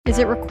Is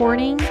it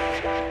recording?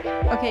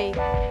 Okay. Okay,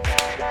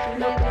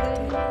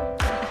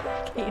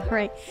 all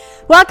right.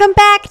 Welcome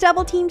back,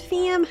 Double Teamed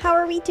fam. How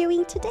are we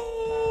doing today?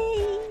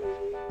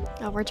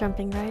 Oh, we're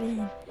jumping right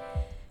in.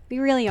 We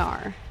really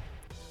are.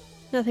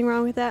 Nothing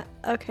wrong with that?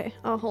 Okay.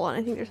 Oh, hold on.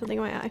 I think there's something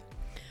in my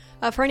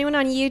eye. For anyone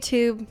on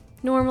YouTube,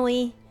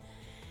 normally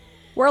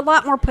we're a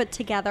lot more put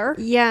together.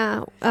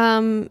 Yeah.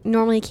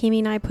 Normally, Kimmy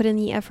and I put in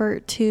the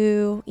effort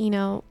to,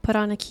 put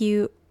on a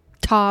cute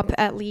top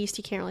at least.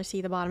 You can't really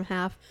see the bottom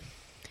half.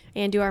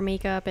 And do our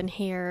makeup and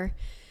hair,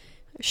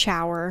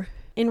 shower.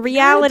 In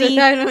reality,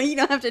 you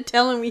don't have to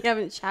tell them we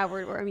haven't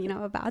showered, or I'm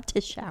about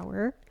to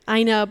shower.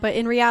 I know, but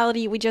in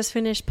reality, we just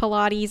finished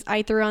Pilates.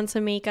 I threw on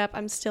some makeup.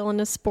 I'm still in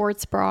a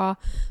sports bra.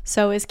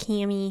 So is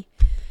Cammie.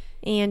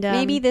 And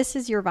maybe this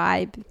is your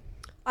vibe.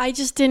 I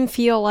just didn't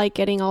feel like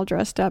getting all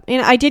dressed up.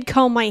 And I did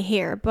comb my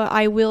hair, but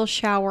I will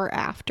shower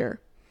after.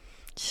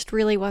 Just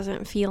really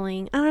wasn't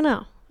feeling, I don't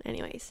know.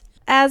 Anyways.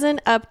 As an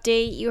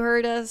update, you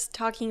heard us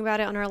talking about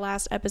it on our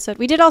last episode.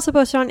 We did also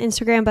post it on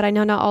Instagram, but I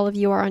know not all of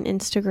you are on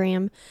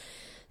Instagram.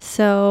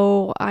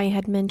 So I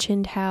had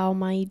mentioned how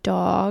my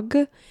dog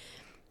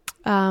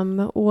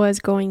was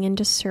going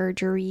into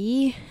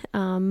surgery.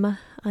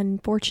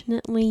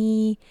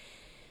 Unfortunately...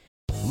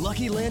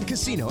 Lucky Land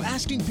Casino,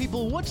 asking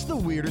people, what's the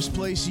weirdest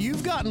place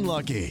you've gotten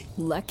lucky?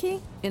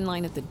 Lucky? In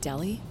line at the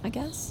deli, I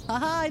guess?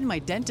 Aha, in my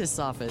dentist's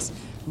office.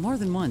 More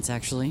than once,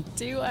 actually.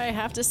 Do I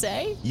have to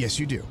say? Yes,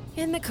 you do.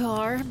 In the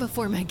car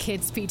before my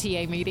kids'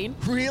 PTA meeting.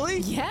 Really?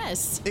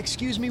 Yes.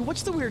 Excuse me,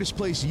 what's the weirdest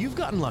place you've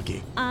gotten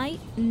lucky? I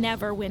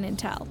never win and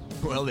tell.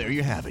 Well, there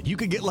you have it. You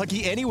can get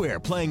lucky anywhere,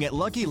 playing at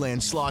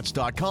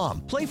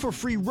LuckyLandSlots.com. Play for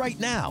free right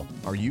now.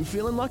 Are you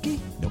feeling lucky?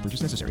 No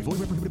purchase necessary. Void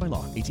where prohibited by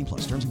law. 18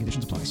 plus. Terms and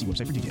conditions apply. See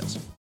website for details.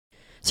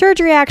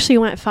 Surgery actually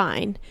went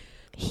fine.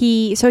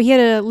 He had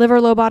a liver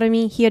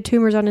lobotomy. He had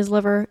tumors on his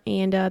liver,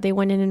 and they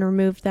went in and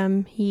removed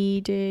them. He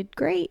did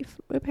great,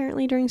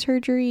 apparently, during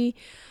surgery.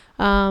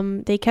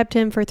 They kept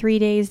him for 3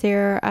 days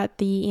there at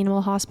the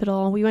animal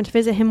hospital. We went to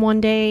visit him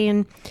one day,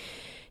 and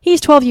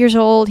he's 12 years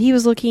old. He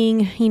was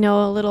looking,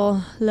 a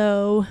little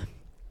low.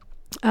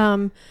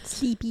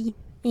 Sleepy.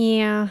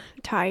 Yeah,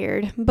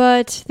 tired.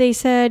 But they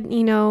said,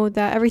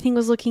 that everything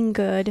was looking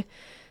good,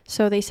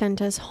 so they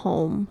sent us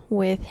home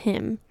with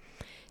him.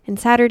 And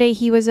Saturday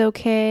he was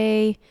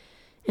okay.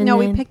 And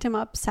we picked him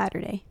up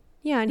Saturday.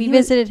 Yeah, and we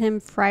visited him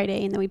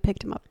Friday, and then we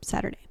picked him up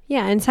Saturday.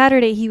 Yeah, and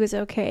Saturday he was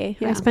okay.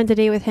 Yeah. I spent the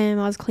day with him.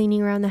 I was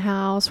cleaning around the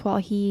house while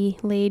he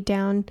laid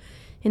down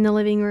in the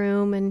living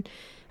room, and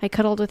I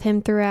cuddled with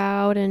him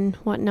throughout and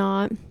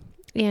whatnot.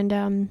 And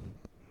then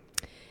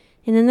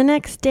the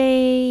next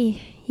day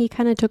he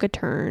kind of took a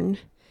turn.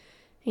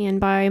 And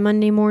by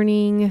Monday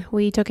morning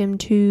we took him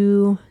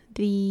to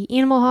the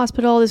animal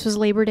hospital. This was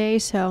Labor Day,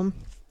 so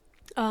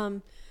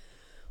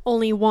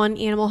only one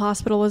animal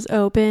hospital was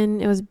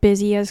open. It was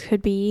busy as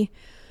could be.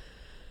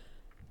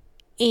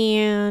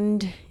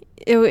 And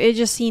it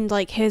just seemed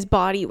like his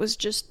body was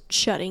just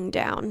shutting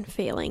down,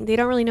 failing. They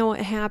don't really know what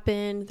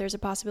happened. There's a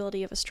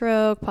possibility of a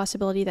stroke,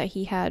 possibility that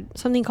he had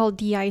something called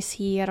DIC.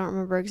 I don't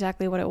remember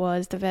exactly what it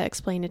was. The vet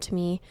explained it to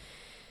me.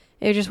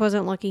 It just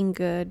wasn't looking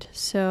good.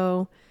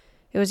 So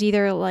it was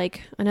either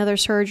like another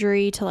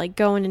surgery to like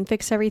go in and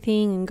fix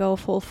everything and go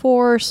full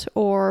force,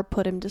 or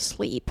put him to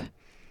sleep.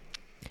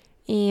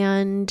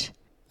 And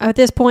at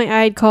this point,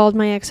 I had called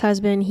my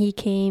ex-husband. He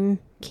came.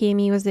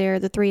 Cammie was there.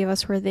 The three of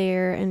us were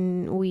there,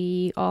 and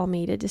we all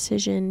made a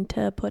decision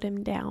to put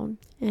him down.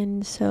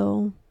 And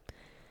so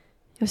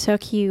it was so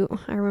cute.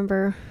 I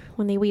remember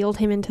when they wheeled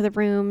him into the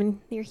room, and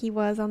there he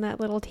was on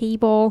that little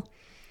table.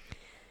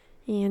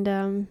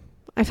 And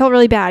I felt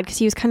really bad because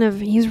he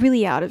was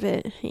really out of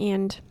it.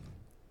 And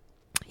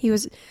I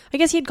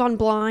guess he had gone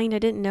blind. I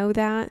didn't know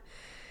that.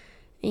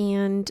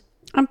 And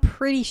I'm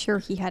pretty sure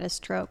he had a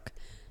stroke.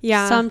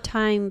 Yeah.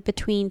 Sometime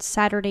between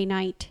Saturday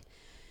night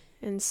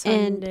and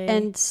Sunday.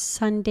 And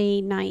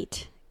Sunday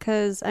night.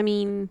 Because,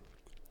 Sunday.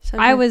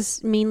 I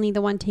was mainly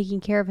the one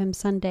taking care of him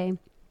Sunday.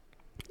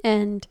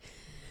 And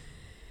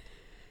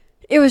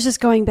it was just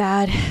going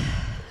bad.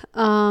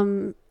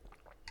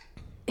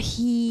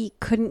 He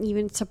couldn't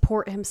even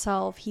support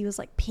himself. He was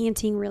like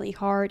panting really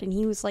hard. And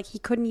he was like, he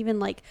couldn't even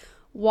like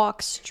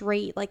walk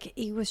straight. Like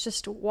he was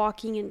just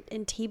walking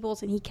in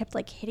tables, and he kept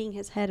like hitting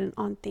his head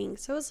on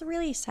things. So it was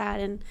really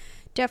sad, and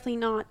definitely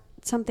not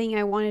something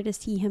I wanted to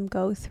see him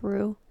go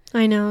through.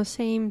 I know,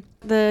 same.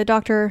 The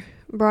doctor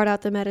brought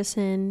out the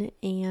medicine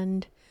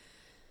and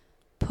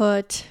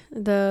put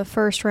the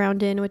first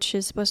round in, which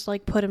is supposed to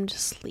like put him to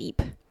sleep.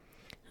 And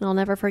I'll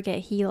never forget,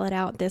 he let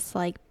out this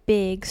like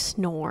big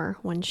snore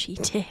when she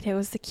did. It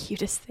was the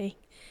cutest thing.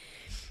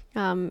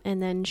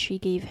 And then she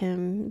gave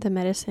him the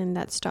medicine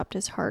that stopped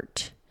his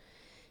heart.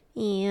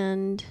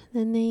 And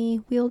then they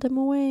wheeled him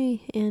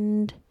away,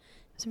 and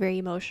it was a very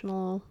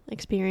emotional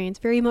experience,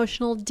 very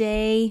emotional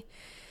day.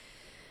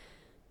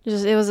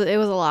 It was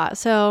a lot.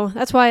 So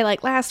that's why,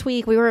 like, last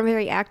week we weren't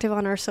very active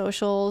on our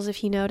socials,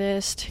 if you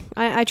noticed.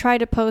 I tried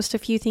to post a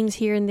few things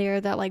here and there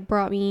that like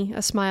brought me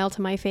a smile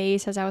to my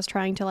face as I was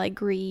trying to like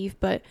grieve,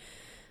 but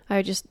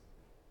I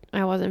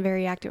wasn't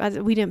very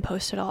active. We didn't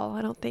post at all,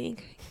 I don't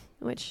think,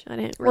 which I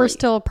didn't really. We're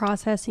still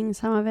processing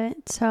some of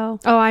it, so.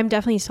 Oh, I'm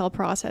definitely still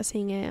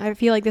processing it. I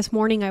feel like this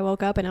morning I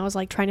woke up and I was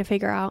like trying to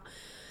figure out.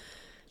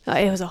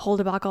 It was a whole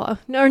debacle.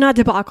 No, not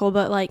debacle,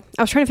 but like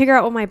I was trying to figure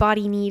out what my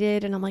body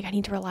needed, and I'm like, I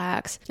need to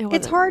relax.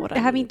 It's hard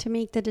having to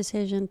make the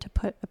decision to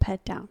put a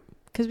pet down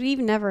because we've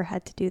never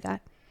had to do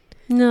that.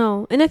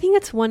 No, and I think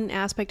that's one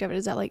aspect of it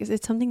is that like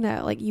it's something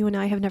that like you and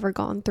I have never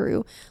gone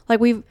through. Like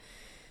we've,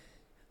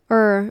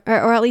 or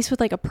at least with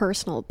like a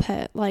personal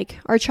pet, like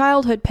our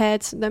childhood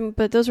pets.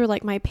 But those were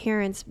like my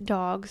parents'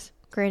 dogs.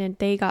 Granted,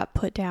 they got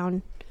put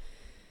down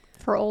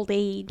For old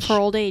age.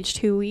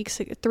 3 weeks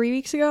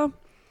ago.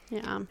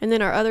 Yeah. And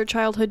then our other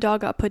childhood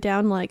dog got put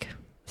down like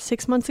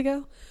 6 months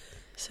ago.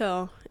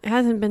 So it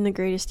hasn't been the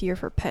greatest year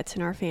for pets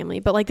in our family.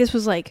 But like this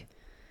was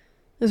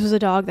a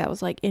dog that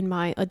was like in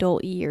my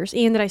adult years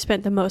and that I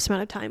spent the most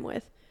amount of time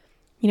with.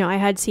 You know, I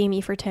had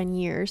Sammy for 10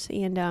 years.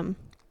 And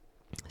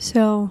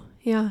so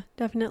yeah,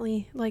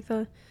 definitely like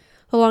the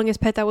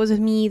longest pet that was with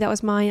me, that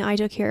was mine. I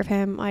took care of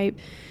him. My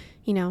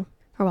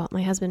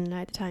husband and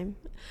I at the time.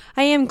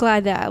 I am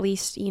glad that at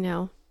least, you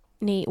know,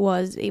 Nate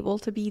was able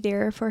to be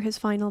there for his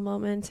final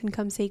moments and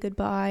come say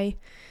goodbye.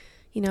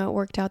 You know, it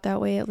worked out that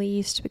way at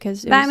least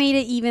because that made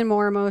it even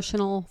more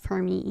emotional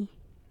for me.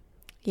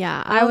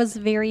 Yeah. I was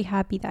very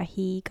happy that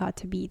he got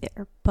to be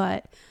there,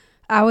 but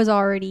I was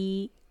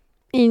already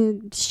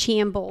in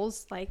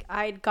shambles. Like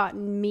I'd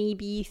gotten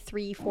maybe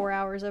 3-4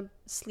 hours of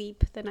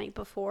sleep the night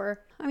before.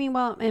 I mean,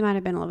 well, it might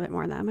have been a little bit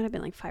more than that. It might have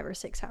been like 5 or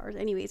 6 hours.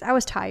 Anyways, I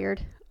was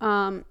tired.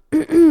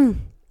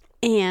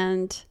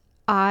 And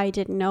I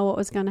didn't know what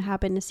was going to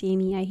happen to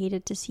Sammy. I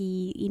hated to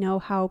see, you know,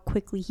 how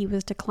quickly he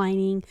was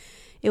declining.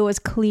 It was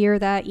clear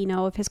that, you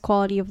know, if his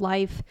quality of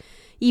life,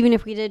 even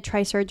if we did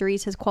try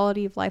surgeries, his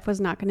quality of life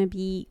was not going to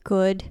be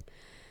good.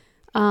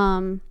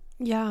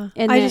 Yeah.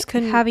 And I just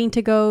couldn't, having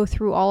to go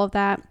through all of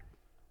that.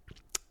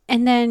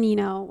 And then, you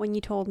know, when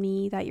you told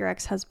me that your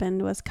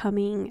ex-husband was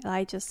coming,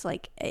 I just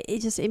like,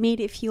 it made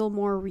it feel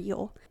more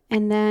real.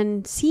 And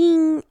then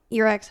seeing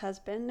your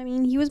ex-husband, I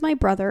mean, he was my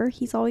brother.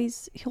 He'll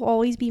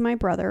always be my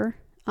brother.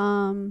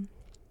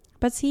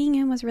 But seeing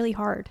him was really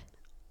hard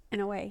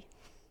in a way.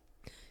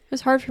 It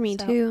was hard for me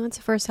too. That's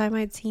the first time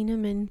I'd seen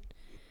him in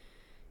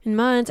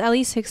months, at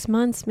least 6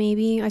 months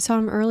maybe. I saw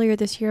him earlier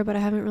this year, but I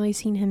haven't really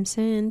seen him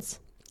since.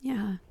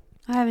 Yeah.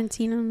 I haven't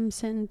seen him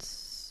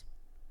since,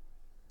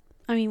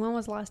 I mean, when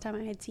was the last time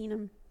I had seen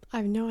him? I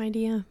have no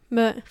idea.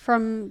 But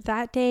from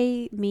that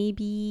day,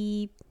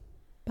 maybe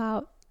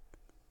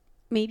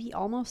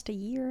almost a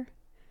year.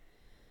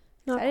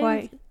 Not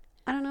quite.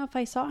 I don't know if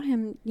I saw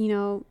him, you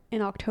know,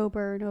 in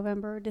October,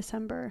 November,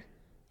 December.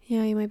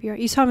 Yeah, you might be right.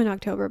 You saw him in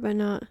October, but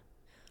not.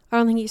 I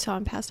don't think you saw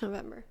him past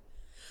November.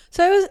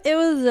 So it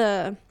was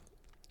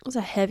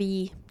a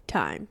heavy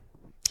time.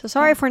 So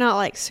sorry if we're not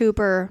like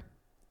super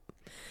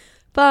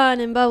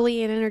fun and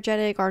bubbly and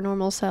energetic, our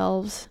normal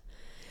selves.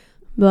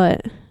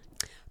 But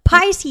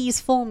Pisces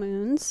full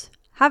moons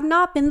have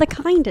not been the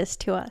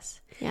kindest to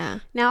us. Yeah.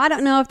 Now, I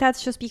don't know if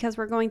that's just because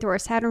we're going through our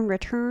Saturn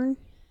return.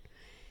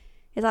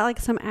 Is that like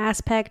some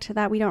aspect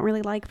that we don't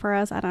really like for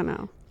us? I don't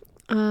know.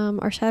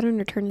 Our Saturn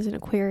return is in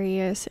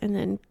Aquarius, and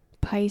then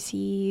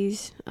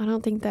Pisces. I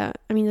don't think that,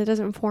 I mean, that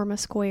doesn't form a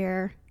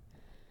square.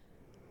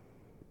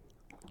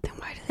 Then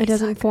why do it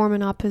doesn't form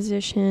an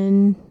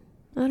opposition.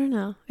 I don't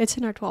know. It's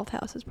in our 12th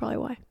house is probably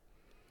why.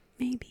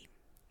 Maybe.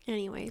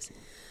 Anyways.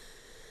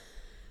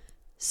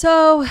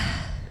 So,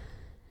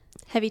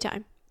 heavy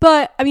time.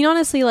 But, I mean,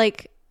 honestly,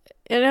 like,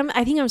 and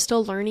I think I'm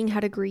still learning how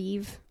to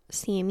grieve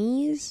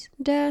Sammy's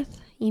death.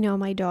 You know,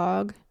 my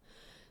dog.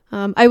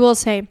 I will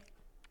say,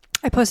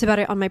 I posted about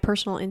it on my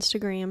personal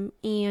Instagram,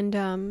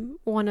 and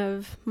one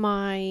of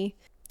my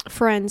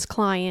friend's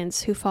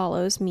clients who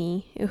follows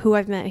me, who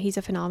I've met, he's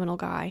a phenomenal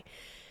guy,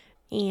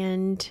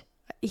 and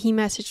he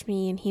messaged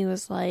me and he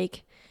was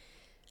like,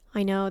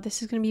 I know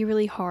this is going to be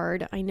really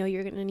hard. I know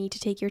you're going to need to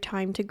take your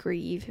time to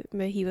grieve.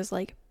 But he was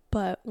like,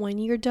 but when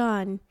you're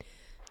done,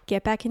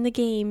 get back in the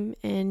game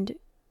and,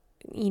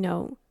 you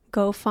know,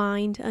 go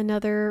find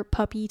another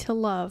puppy to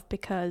love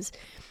because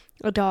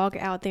a dog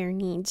out there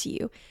needs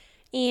you.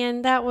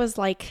 And that was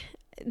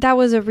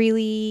a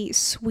really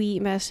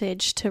sweet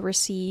message to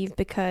receive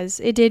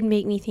because it did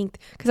make me think,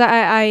 because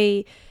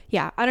I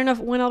don't know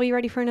when I'll be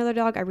ready for another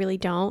dog. I really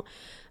don't.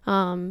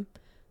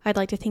 I'd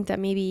like to think that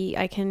maybe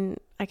I can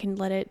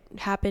let it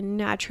happen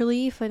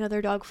naturally. If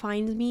another dog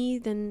finds me,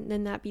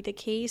 then that be the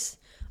case.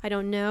 I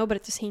don't know, but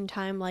at the same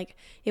time, like,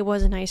 it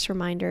was a nice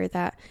reminder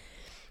that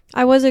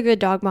I was a good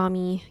dog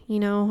mommy. You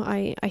know,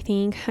 I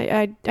think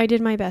I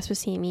did my best with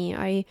Sammy.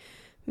 I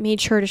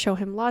made sure to show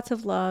him lots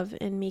of love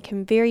and make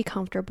him very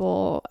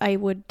comfortable. I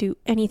would do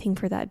anything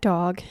for that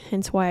dog,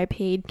 hence why I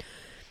paid,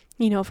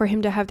 you know, for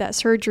him to have that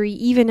surgery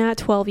even at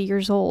 12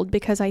 years old,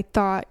 because I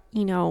thought,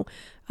 you know,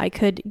 I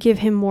could give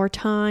him more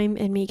time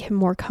and make him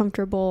more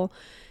comfortable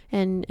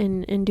and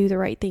do the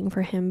right thing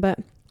for him. But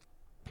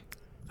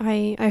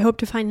I hope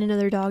to find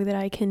another dog that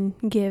I can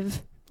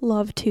give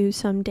love to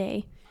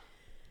someday.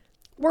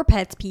 We're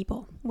pets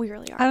people. We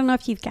really I are. don't know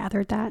if you've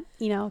gathered that,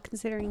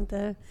 considering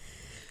the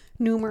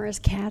numerous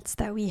cats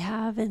that we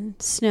have,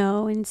 and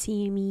Snow and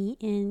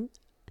Sammy,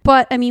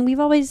 but I mean, we've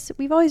always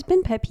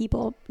been pet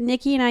people.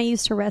 Nikki and I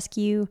used to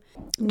rescue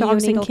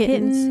Dogs and neonatal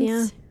kittens.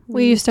 Yeah.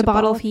 We used to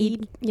bottle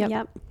feed.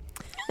 Yep.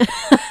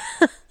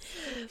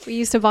 We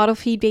used to bottle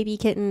feed baby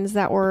kittens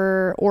that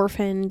were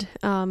orphaned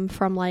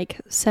from like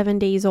 7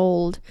 days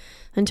old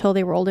until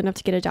they were old enough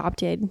to get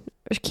adopted.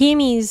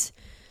 Cammie's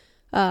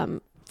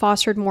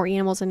fostered more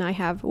animals than I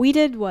have. We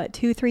did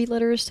 2-3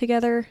 litters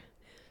together.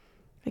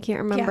 I can't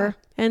remember.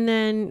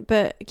 Yeah.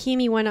 But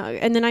Cammie went out,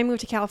 and then I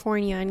moved to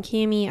California, and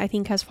Cammie, I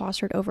think, has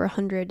fostered over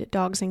 100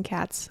 dogs and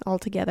cats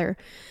altogether.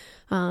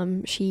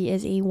 She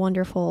is a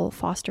wonderful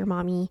foster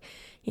mommy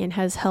and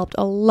has helped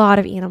a lot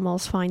of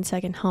animals find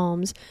second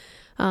homes.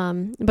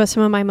 But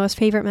some of my most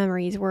favorite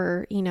memories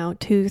were,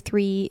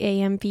 2-3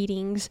 a.m.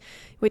 feedings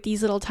with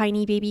these little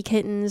tiny baby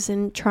kittens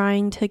and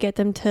trying to get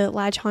them to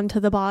latch onto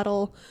the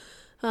bottle.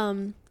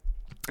 And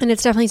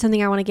it's definitely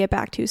something I want to get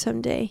back to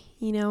someday,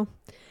 Well,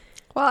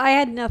 I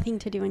had nothing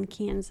to do in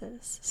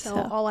Kansas, so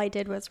all I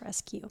did was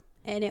rescue,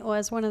 and it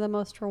was one of the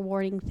most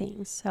rewarding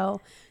things.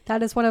 So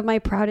that is one of my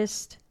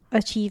proudest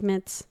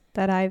achievements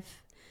that I've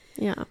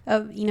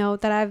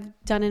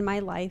done in my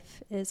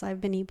life, is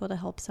I've been able to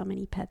help so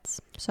many pets.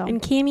 So, and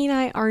Cammie and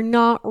I are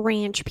not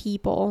ranch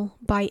people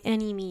by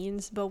any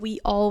means, but we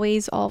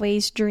always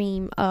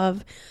dream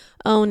of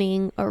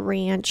owning a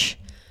ranch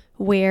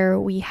where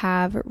we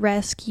have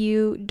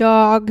rescue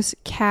dogs,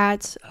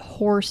 cats,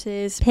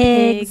 horses,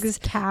 pigs,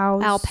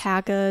 cows,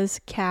 alpacas,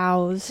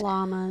 cows,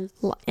 llamas,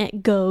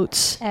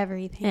 goats,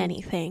 everything.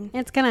 anything.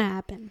 It's gonna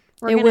happen.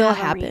 It will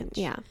happen.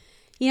 Yeah.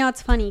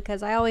 It's funny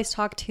because I always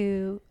talk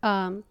to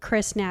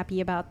Chris Nappy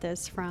about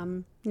this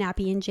from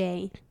Nappy and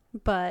Jay,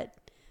 but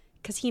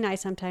because he and I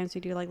sometimes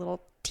we do like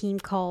little team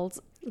calls,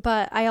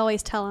 but I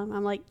always tell him,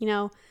 I'm like,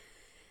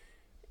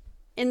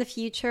 in the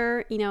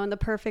future, in the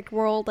perfect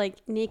world, like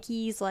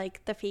Nikki's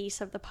like the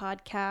face of the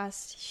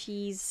podcast.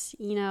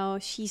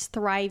 She's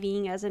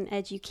thriving as an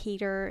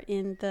educator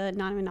in the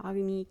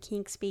non-monogamy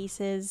kink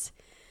spaces.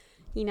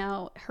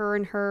 Her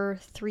and her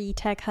 3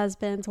 tech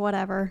husbands,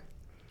 whatever.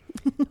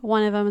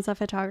 One of them is a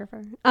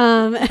photographer.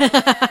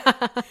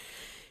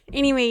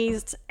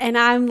 Anyways, and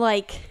I'm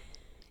like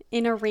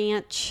in a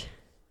ranch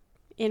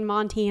in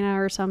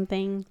Montana or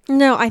something.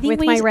 No, I think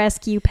with my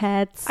rescue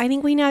pets. I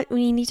think we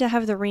need to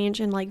have the ranch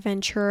in like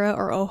Ventura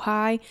or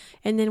Ojai,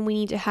 and then we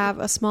need to have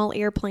a small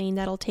airplane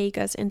that'll take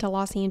us into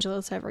Los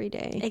Angeles every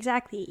day.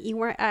 Exactly.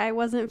 I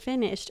wasn't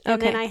finished. And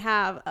then I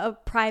have a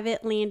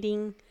private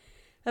landing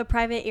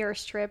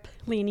strip.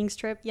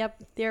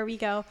 Yep, there we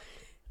go.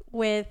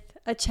 With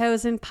a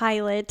chosen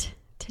pilot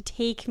to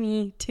take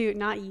me to,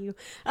 not you,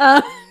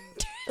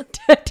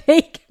 to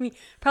take me,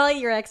 probably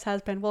your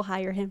ex-husband, we'll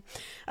hire him,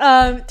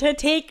 to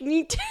take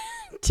me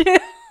to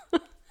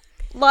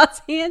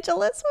Los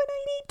Angeles when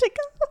I need to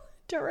go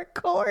to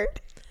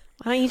record.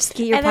 Why don't you just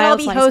get your and then I'll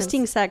be license?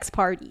 hosting sex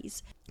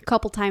parties a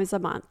couple times a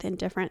month in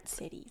different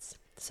cities.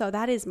 So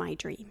that is my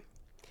dream.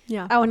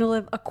 Yeah. I want to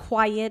live a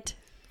quiet,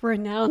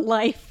 renowned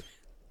life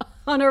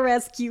on a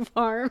rescue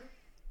farm,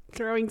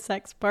 throwing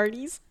sex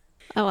parties.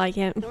 I like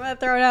it. I'm gonna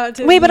throw it out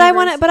to. Wait, but I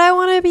want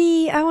to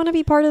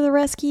be part of the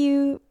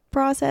rescue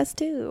process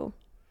too.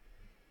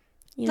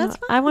 That's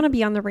fine. I want to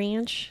be on the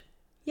ranch.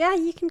 Yeah,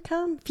 you can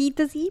come feed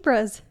the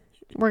zebras.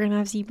 We're gonna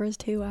have zebras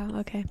too. Wow.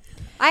 Okay.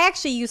 I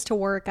actually used to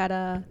work at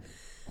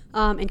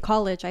in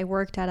college. I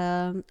worked at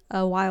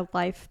a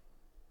wildlife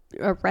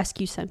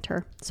rescue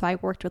center. So I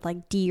worked with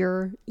like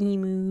deer,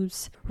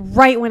 emus.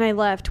 Right when I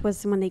left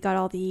was when they got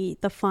all the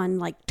fun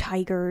like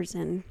tigers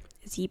and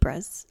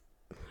zebras.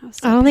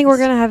 I don't think we're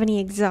gonna have any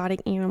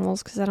exotic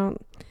animals because I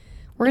don't.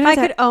 We're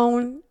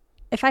gonna.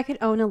 If I could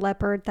own a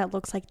leopard that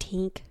looks like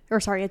Tank, or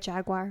sorry, a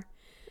jaguar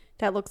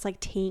that looks like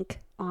Tank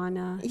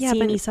on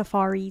Sammy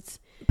safaris.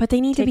 But they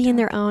need to be in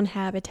their own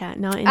habitat,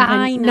 not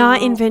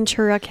in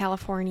Ventura,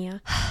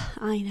 California.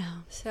 I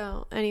know.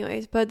 So,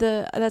 anyways, but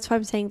that's why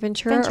I'm saying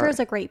Ventura. Ventura's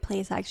a great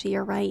place, actually.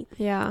 You're right.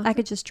 Yeah, I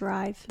could just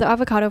drive. The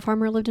avocado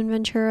farmer lived in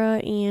Ventura,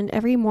 and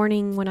every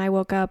morning when I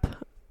woke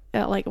up,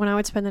 like when I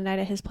would spend the night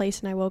at his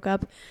place, and I woke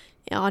up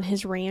on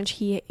his ranch,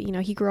 he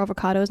grew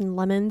avocados and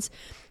lemons,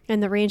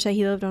 and the ranch that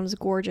he lived on was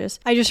gorgeous.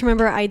 I just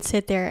remember I'd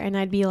sit there and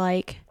I'd be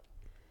like,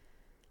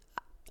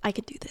 I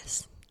could do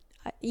this.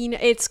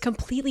 It's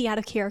completely out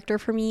of character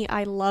for me.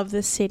 I love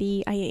this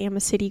city. I am a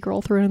city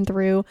girl through and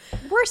through.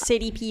 We're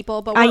city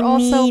people, but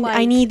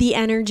I need the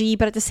energy,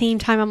 but at the same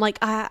time, I'm like,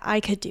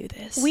 I could do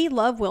this. We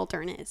love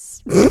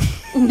wilderness. To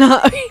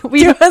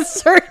a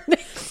certain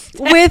extent.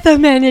 With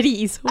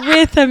amenities.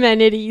 I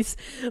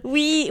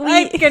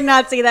could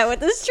not say that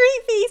with a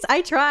straight face.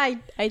 I tried.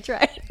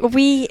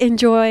 We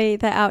enjoy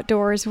the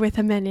outdoors with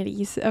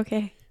amenities.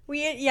 Okay.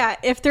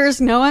 If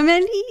there's no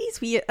amenities,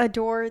 we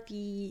adore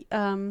the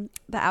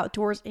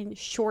outdoors in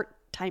short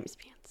time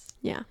spans.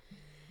 Yeah.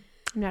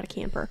 I'm not a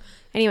camper.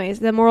 Anyways,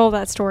 the moral of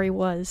that story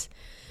was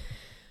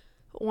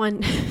one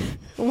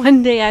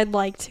day I'd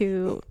like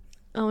to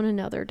own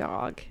another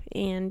dog,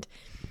 and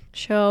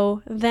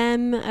show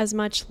them as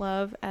much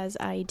love as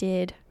I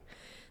did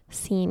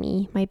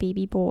Sammy, my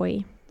baby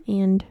boy.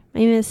 And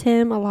I miss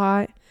him a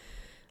lot.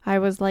 I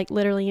was like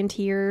literally in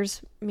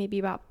tears maybe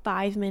about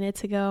 5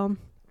 minutes ago.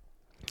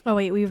 Oh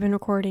wait, we've been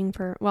recording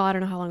for, well, I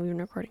don't know how long we've been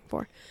recording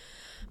for.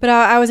 But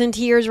I was in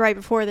tears right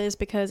before this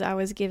because I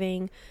was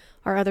giving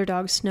our other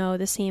dog Snow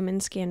the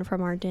salmon skin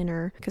from our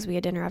dinner, because we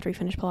had dinner after we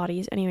finished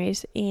Pilates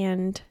anyways.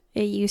 And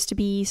it used to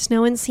be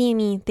Snow and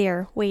Sammy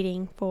there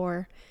waiting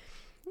for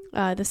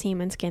the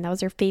salmon skin. That was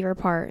their favorite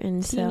part.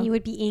 And Sammy so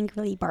would be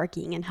angrily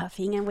barking and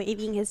huffing and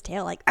waving his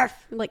tail like,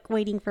 "Arf," like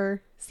waiting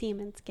for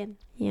salmon skin,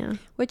 yeah.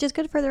 which is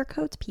good for their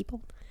coats,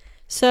 people.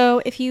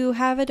 So if you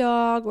have a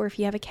dog or if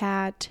you have a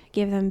cat,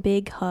 give them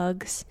big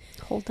hugs.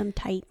 Hold them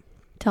tight.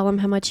 Tell them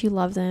how much you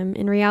love them.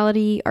 In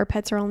reality, our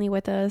pets are only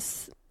with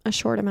us a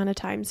short amount of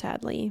time,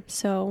 sadly.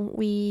 So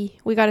we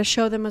got to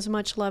show them as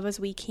much love as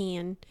we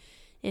can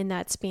in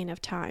that span of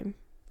time,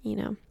 you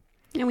know.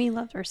 And we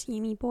loved our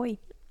Sammy boy.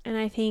 And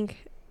I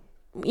think,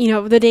 you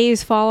know, the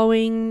days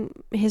following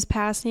his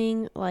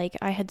passing, like,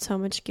 I had so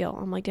much guilt.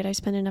 I'm like, did I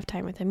spend enough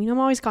time with him? You know, I'm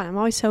always gone. I'm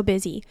always so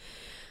busy.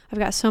 I've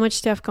got so much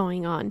stuff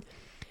going on.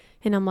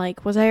 And I'm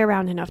like, was I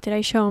around enough? Did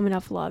I show him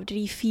enough love? Did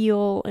he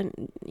feel,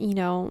 and you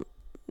know,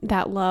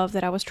 that love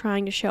that I was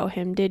trying to show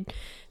him? Did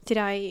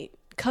I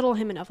cuddle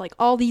him enough? Like,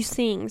 all these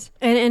things.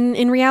 And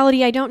in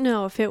reality, I don't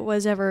know if it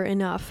was ever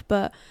enough,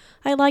 but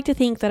I'd like to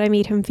think that I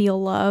made him feel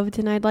loved.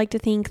 And I'd like to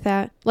think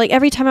that, like,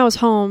 every time I was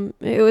home,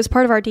 it was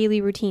part of our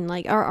daily routine.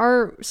 Like,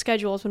 our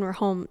schedules when we're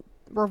home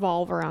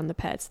revolve around the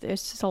pets.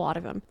 There's just a lot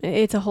of them.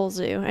 It's a whole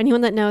zoo.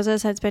 Anyone that knows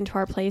us has been to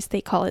our place. They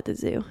call it the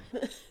zoo.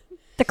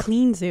 The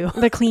clean zoo.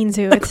 The clean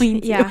zoo. The clean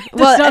zoo. Yeah.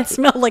 Does not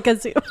smell like a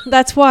zoo.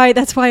 That's why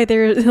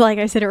they're, like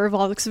I said, it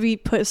revolves, because we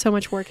put so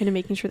much work into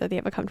making sure that they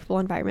have a comfortable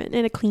environment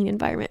and a clean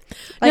environment.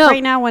 Like No.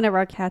 right now, one of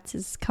our cats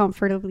is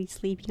comfortably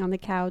sleeping on the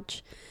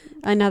couch.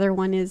 Another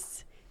one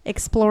is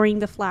exploring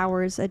the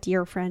flowers a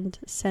dear friend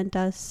sent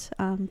us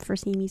for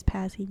Sammy's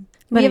passing.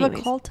 But We have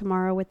anyways. a call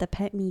tomorrow with the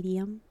pet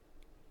medium,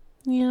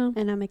 Yeah,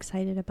 and I'm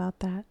excited about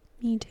that.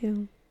 me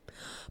too.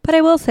 But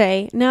I will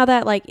say, now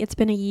that, like, it's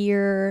been a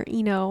year,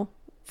 you know,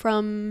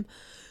 from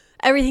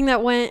everything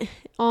that went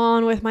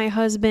on with my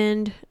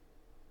husband,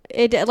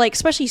 it, like,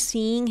 especially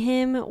seeing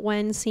him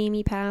when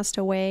Sammy passed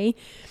away,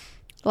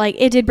 like,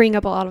 it did bring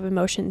up a lot of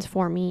emotions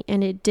for me,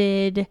 and it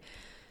did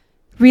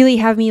really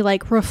have me,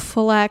 like,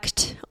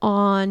 reflect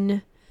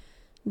on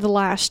the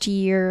last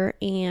year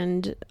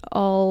and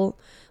all.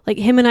 Like,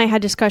 him and I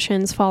had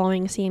discussions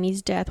following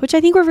Sammy's death, which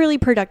I think were really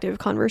productive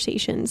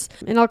conversations.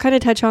 And I'll kind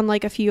of touch on,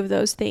 like, a few of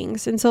those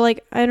things. And so,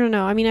 like, I don't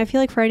know. I mean, I feel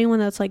like for anyone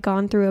that's, like,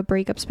 gone through a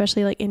breakup,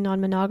 especially, like, in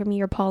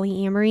non-monogamy or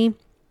polyamory,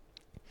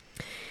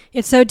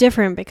 it's so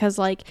different because,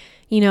 like,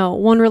 you know,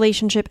 one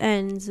relationship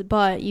ends,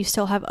 but you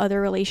still have other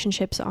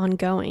relationships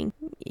ongoing.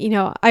 You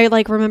know, I,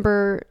 like,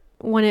 remember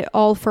when it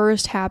all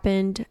first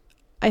happened,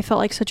 I felt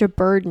like such a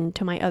burden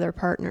to my other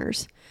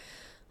partners,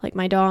 like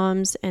my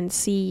doms and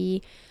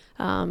C.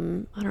 I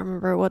don't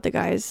remember what the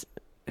guys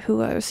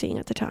who I was seeing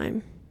at the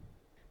time.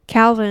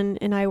 Calvin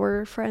and I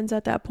were friends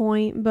at that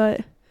point,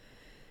 but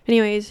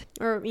anyways,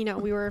 or, you know,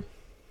 we were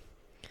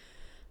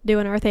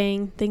doing our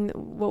thing,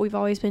 what we've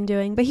always been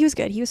doing. But he was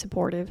good. He was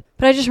supportive.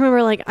 But I just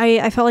remember, like,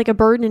 I felt like a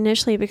burden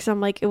initially because I'm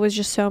like, it was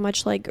just so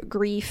much, like,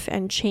 grief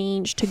and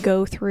change to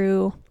go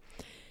through.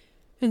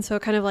 And so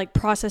kind of, like,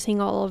 processing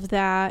all of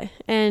that.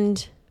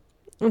 And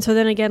so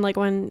then again, like,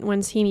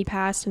 when Sammy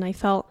passed and I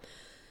felt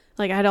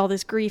like I had all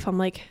this grief, I'm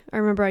like, I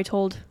remember I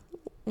told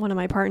one of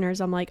my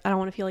partners, I'm like, I don't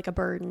want to feel like a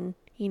burden.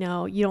 You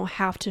know, you don't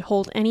have to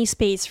hold any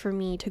space for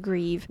me to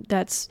grieve.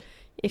 That's,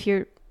 if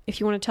you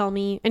want to tell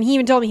me, and he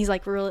even told me, he's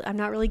like, really, I'm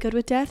not really good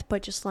with death,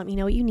 but just let me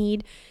know what you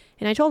need.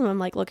 And I told him, I'm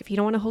like, look, if you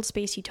don't want to hold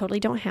space, you totally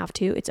don't have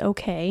to. It's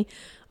okay.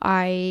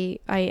 I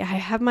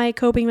have my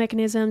coping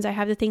mechanisms. I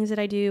have the things that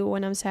I do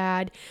when I'm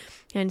sad.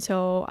 And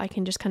so I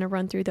can just kind of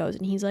run through those.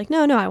 And he's like,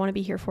 no, I want to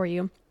be here for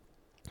you.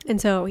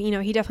 And so, you know,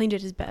 he definitely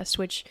did his best,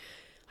 which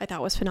I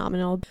thought was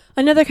phenomenal.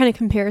 Another kind of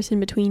comparison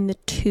between the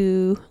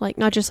two, like,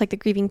 not just like the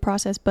grieving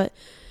process, but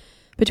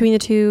between the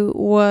two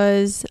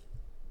was,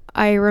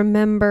 I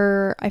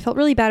remember I felt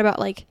really bad about,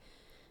 like,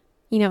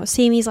 you know,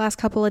 Sammy's last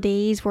couple of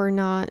days were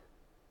not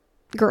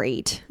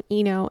great,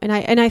 you know, and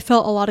I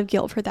felt a lot of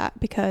guilt for that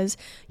because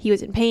he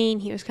was in pain,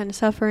 he was kind of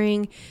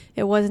suffering,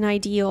 it wasn't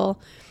ideal,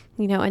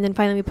 you know, and then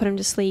finally we put him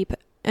to sleep.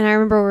 And I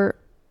remember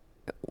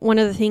one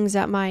of the things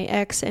that my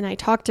ex and I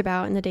talked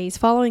about in the days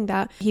following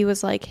that, he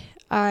was like,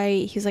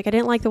 I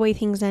didn't like the way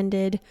things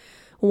ended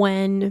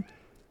when,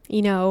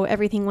 you know,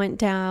 everything went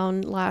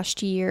down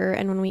last year.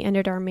 And when we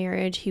ended our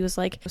marriage, he was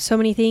like, so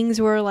many things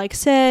were, like,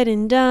 said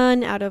and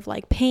done out of,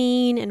 like,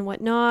 pain and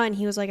whatnot. And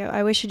he was like,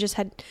 I wish it just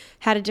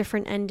had a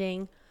different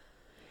ending.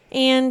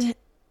 And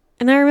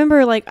I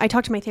remember, like, I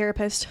talked to my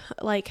therapist,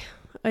 like,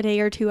 a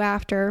day or two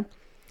after,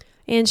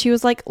 and she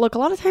was like, look, a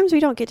lot of times we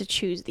don't get to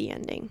choose the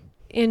ending.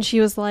 And she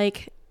was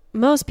like,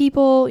 most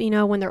people, you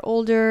know, when they're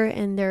older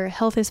and their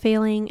health is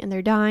failing and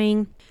they're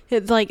dying,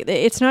 it's like,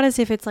 it's not as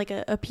if it's like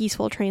a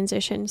peaceful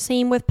transition.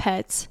 Same with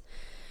pets.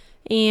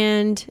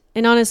 And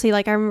honestly,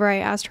 like, I remember I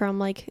asked her, I'm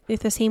like, if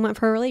the same went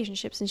for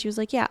relationships, and she was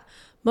like, yeah,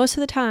 most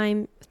of the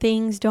time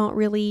things don't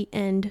really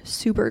end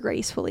super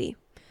gracefully,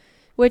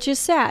 which is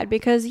sad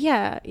because,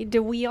 yeah,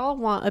 do we all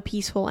want a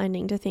peaceful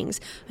ending to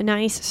things, a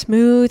nice,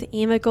 smooth,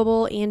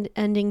 amicable and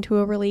ending to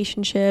a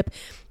relationship.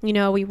 You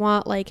know, we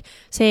want, like,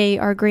 say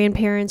our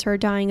grandparents are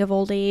dying of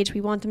old age,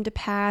 we want them to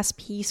pass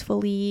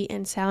peacefully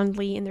and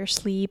soundly in their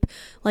sleep,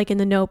 like in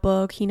The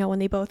Notebook, you know, when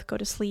they both go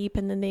to sleep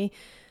and then they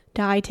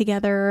die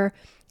together.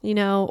 You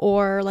know,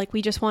 or like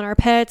we just want our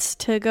pets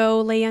to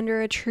go lay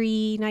under a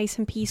tree nice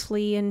and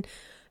peacefully and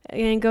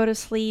go to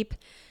sleep.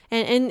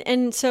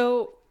 And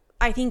so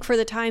I think for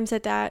the times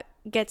that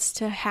gets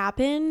to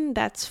happen,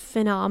 that's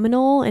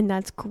phenomenal and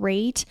that's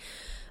great.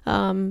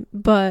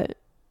 But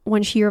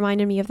when she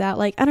reminded me of that,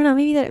 like, I don't know,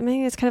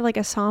 maybe it's kind of like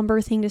a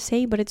somber thing to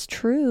say, but it's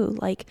true.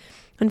 Like,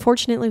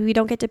 unfortunately, we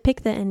don't get to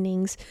pick the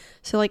endings.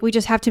 So like, we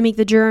just have to make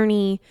the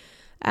journey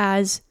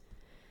as,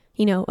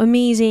 you know,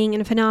 amazing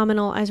and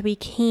phenomenal as we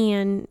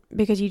can,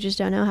 because you just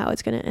don't know how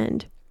it's going to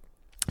end.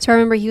 So I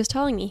remember he was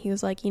telling me, he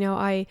was like, you know,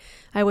 I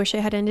wish it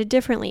had ended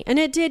differently. And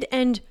it did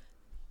end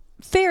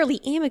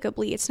fairly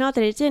amicably. It's not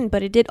that it didn't,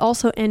 but it did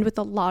also end with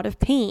a lot of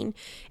pain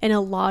and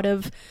a lot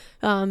of,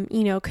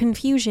 you know,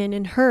 confusion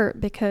and hurt,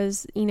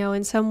 because, you know,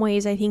 in some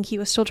ways I think he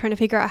was still trying to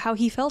figure out how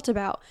he felt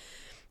about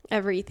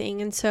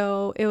everything. And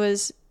so it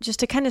was just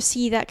to kind of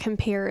see that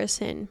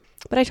comparison.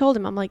 But I told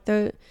him, I'm like,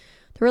 the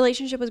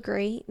relationship was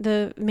great.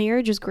 The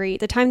marriage was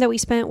great. The time that we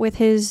spent with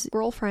his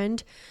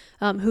girlfriend,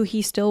 who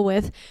he's still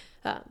with,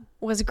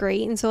 was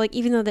great. And so, like,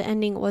 even though the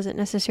ending wasn't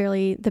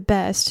necessarily the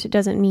best, it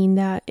doesn't mean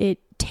that it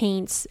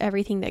taints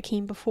everything that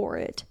came before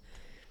it.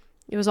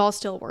 It was all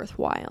still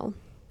worthwhile.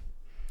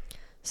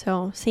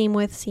 So, same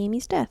with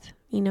Sammy's death.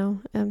 You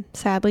know,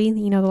 sadly,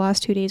 you know, the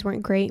last 2 days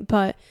weren't great,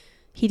 but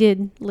he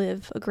did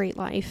live a great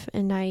life.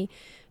 And I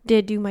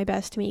did do my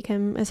best to make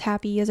him as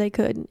happy as I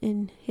could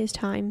in his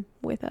time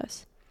with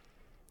us.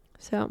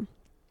 So,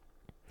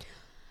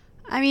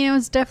 I mean, it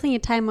was definitely a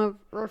time of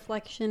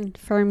reflection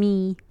for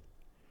me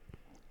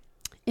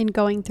in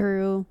going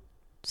through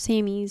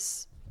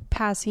Sammy's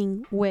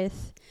passing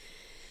with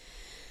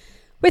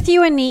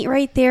you and Nate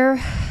right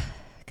there.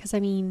 Because, I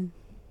mean,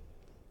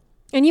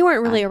 and you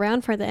weren't really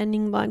around for the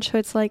ending bunch, so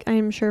it's like,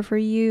 I'm sure for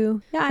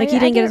you, yeah, like, you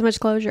didn't get as much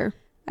closure.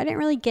 I didn't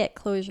really get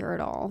closure at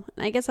all.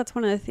 And I guess that's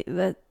one of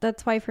the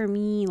that's why for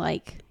me,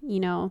 like, you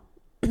know,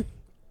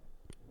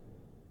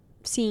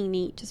 seeing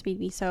Nate just made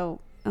me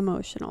so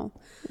emotional.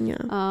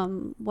 Yeah.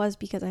 Was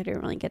because I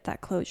didn't really get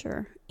that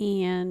closure.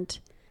 And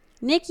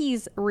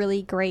Nikki's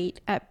really great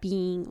at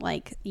being,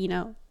 like, you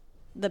know,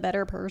 the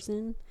better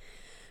person.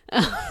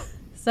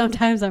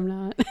 Sometimes I'm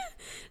not.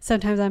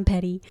 Sometimes I'm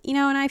petty. You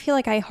know, and I feel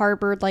like I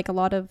harbored, like, a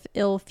lot of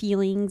ill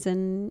feelings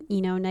and,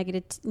 you know,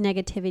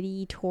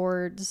 negativity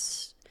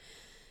towards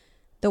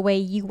the way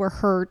you were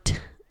hurt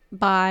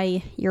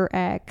by your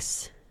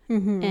ex.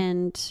 Mm-hmm.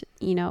 And,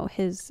 you know,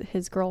 his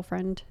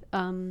girlfriend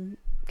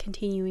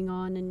continuing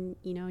on, and,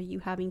 you know, you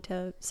having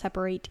to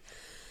separate.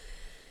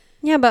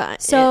 Yeah,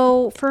 but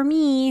so for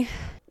me,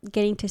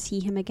 getting to see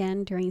him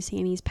again during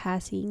Sammy's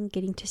passing,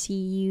 getting to see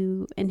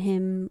you and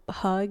him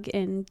hug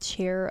and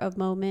share a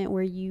moment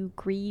where you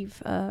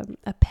grieve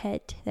a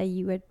pet that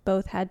you had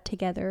both had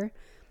together,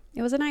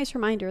 it was a nice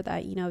reminder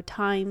that, you know,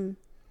 time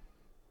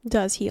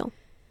does heal.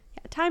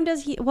 Yeah, time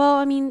does heal. Well,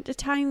 I mean, the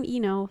time, you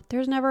know,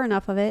 there's never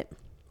enough of it.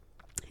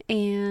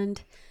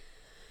 And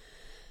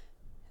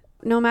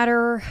no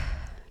matter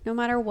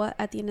what,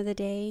 at the end of the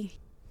day,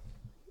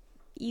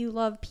 you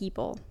love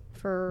people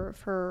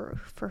for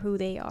who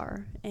they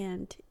are.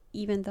 And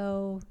even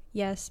though,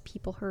 yes,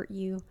 people hurt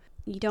you,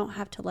 you don't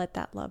have to let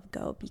that love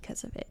go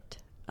because of it.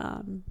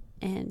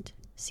 And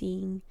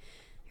seeing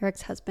your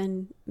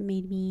ex-husband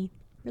made me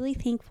really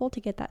thankful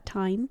to get that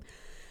time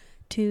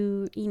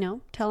to, you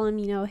know, tell him,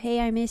 you know,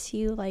 hey, I miss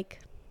you. Like,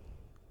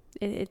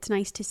 it's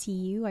nice to see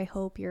you. I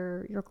hope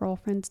your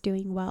girlfriend's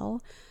doing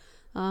well.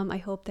 I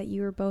hope that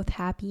you are both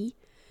happy.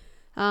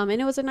 And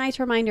it was a nice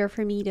reminder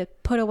for me to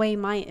put away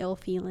my ill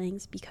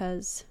feelings,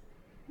 because,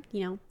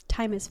 you know,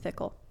 time is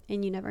fickle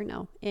and you never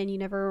know. And you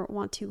never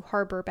want to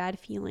harbor bad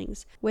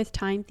feelings. With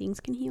time, things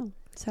can heal.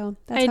 So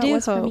that's how it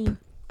was for me.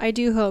 I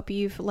do hope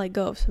you've let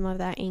go of some of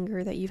that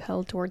anger that you've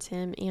held towards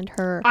him and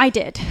her. I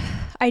did.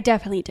 I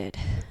definitely did.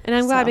 And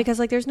I'm glad, because,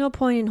 like, there's no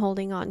point in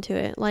holding on to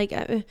it. Like,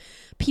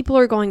 people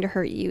are going to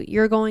hurt you.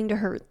 You're going to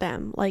hurt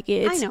them. Like,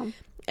 it's, I know.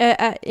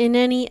 In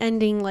any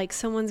ending, like,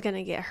 someone's going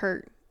to get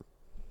hurt.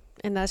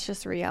 And that's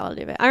just the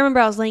reality of it. I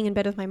remember I was laying in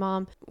bed with my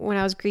mom when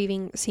I was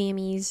grieving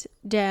Sammy's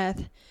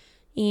death.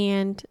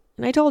 And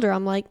I told her,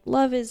 I'm like,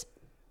 love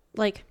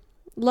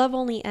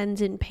only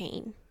ends in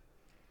pain.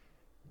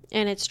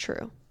 And it's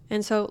true.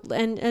 And so,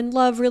 and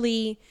love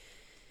really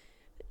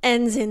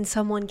ends in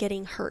someone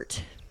getting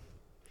hurt.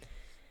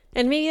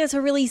 And maybe that's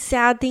a really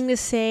sad thing to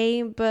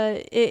say,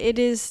 but it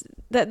is,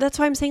 that's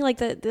why I'm saying, like,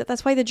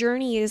 that's why the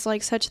journey is,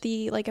 like, such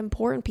the, like,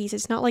 important piece.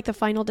 It's not like the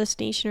final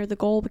destination or the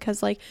goal,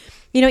 because, like,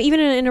 you know, even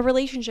in a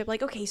relationship,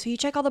 like, okay, so you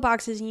check all the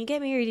boxes and you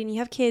get married and you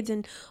have kids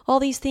and all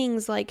these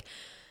things, like,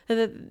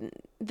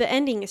 the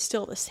ending is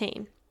still the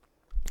same.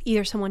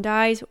 Either someone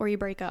dies or you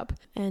break up.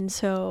 And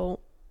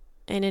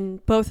in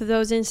both of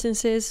those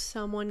instances,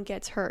 someone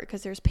gets hurt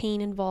because there's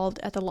pain involved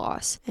at the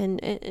loss. And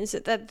so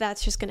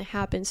that's just going to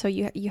happen. So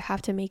you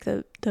have to make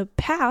the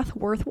path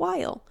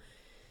worthwhile.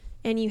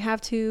 And you have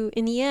to,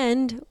 in the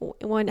end,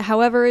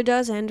 however it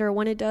does end or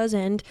when it does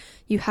end,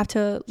 you have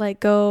to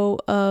let go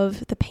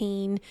of the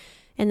pain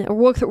and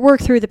work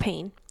through the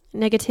pain,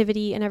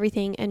 negativity and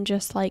everything, and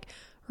just like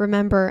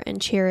remember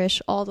and cherish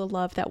all the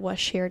love that was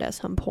shared at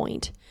some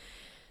point.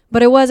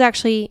 But it was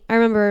actually, I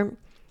remember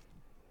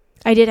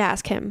I did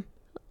ask him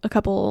a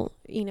couple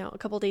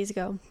days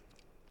ago.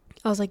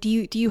 I was like, do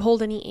you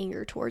hold any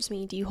anger towards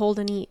me? Do you hold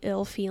any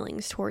ill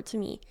feelings towards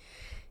me?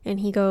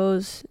 And he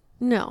goes,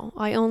 no,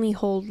 I only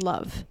hold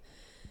love.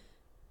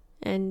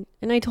 And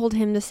I told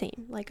him the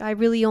same. Like, I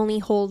really only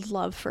hold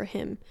love for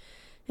him.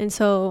 And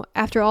so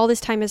after all this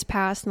time has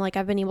passed and like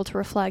I've been able to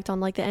reflect on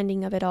like the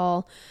ending of it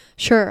all,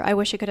 sure, I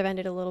wish it could have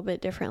ended a little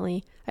bit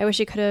differently. I wish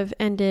it could have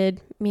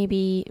ended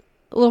maybe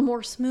a little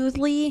more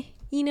smoothly,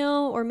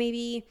 or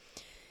maybe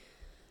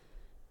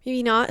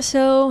not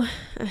so.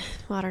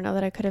 Well, I don't know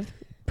that I could have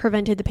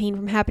prevented the pain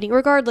from happening.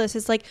 Regardless,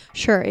 it's like,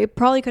 sure, it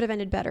probably could have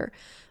ended better.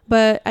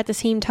 But at the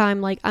same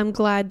time, like, I'm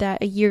glad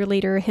that a year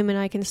later, him and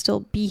I can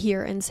still be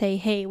here and say,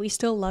 hey, we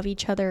still love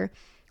each other.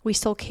 We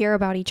still care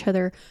about each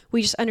other.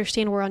 We just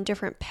understand we're on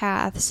different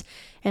paths.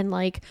 And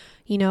like,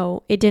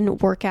 it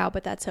didn't work out,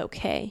 but that's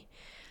okay.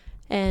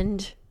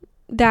 And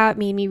that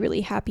made me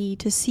really happy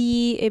to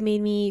see. It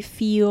made me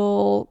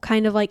feel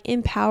kind of like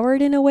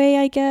empowered in a way,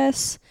 I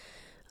guess.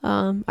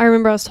 I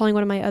remember I was telling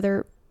one of my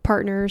other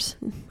partners,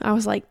 I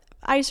was like,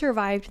 I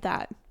survived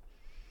that.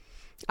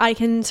 I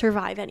can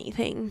survive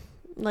anything.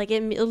 Like,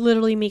 it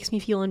literally makes me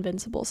feel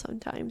invincible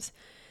sometimes.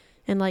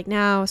 And like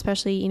now,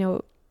 especially,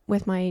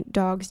 with my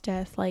dog's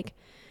death, like,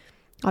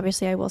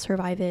 obviously I will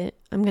survive it.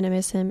 I'm going to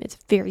miss him. It's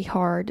very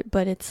hard,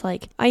 but it's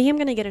like, I am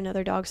going to get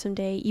another dog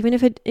someday, even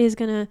if it is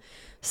going to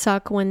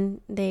suck when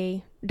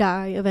they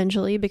die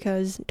eventually,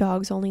 because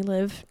dogs only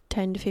live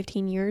 10 to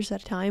 15 years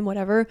at a time,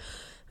 whatever,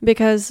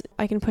 because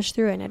I can push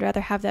through it. And I'd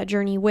rather have that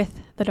journey with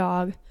the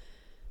dog.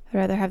 I'd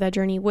rather have that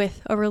journey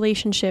with a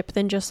relationship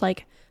than just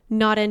like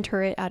not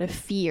enter it out of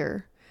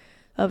fear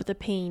of the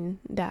pain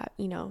that,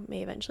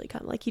 may eventually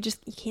come. Like, you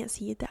can't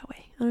see it that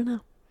way. I don't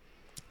know.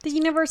 The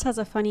universe has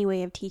a funny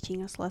way of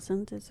teaching us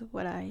lessons, is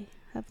what I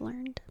have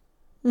learned.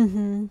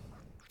 Mm-hmm.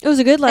 It was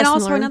a good lesson. And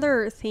also learned.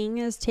 Another thing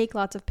is take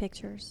lots of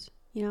pictures,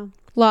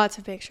 Lots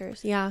of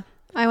pictures, yeah.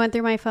 I went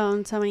through my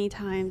phone so many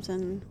times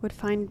and would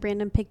find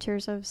random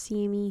pictures of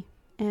Sammy,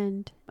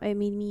 and it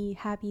made me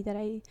happy that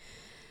I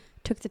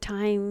took the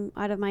time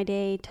out of my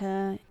day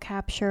to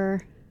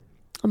capture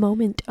a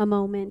moment.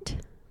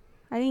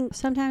 I think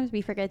sometimes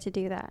we forget to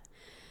do that.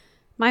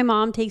 My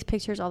mom takes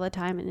pictures all the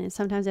time, and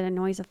sometimes it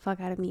annoys the fuck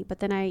out of me. But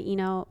then I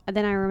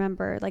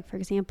remember, like, for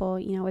example,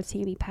 with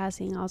Sammy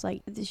passing, I was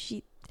like,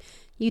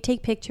 you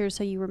take pictures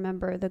so you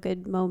remember the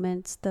good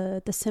moments,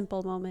 the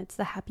simple moments,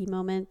 the happy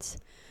moments.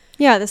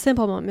 Yeah, the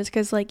simple moments,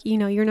 because, like,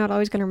 you're not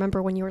always going to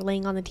remember when you were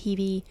laying on the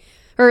TV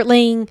or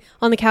laying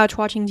on the couch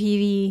watching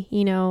TV,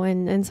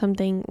 and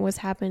something was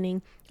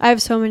happening. I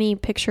have so many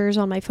pictures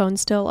on my phone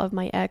still of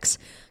my ex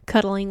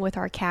cuddling with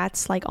our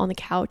cats, like, on the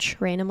couch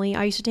randomly.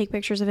 I used to take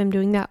pictures of him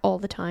doing that all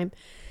the time.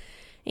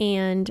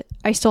 And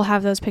I still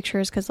have those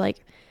pictures because,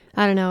 like,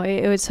 I don't know,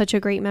 it was such a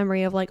great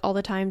memory of, like, all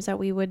the times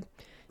that it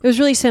was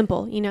really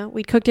simple,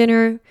 We'd cook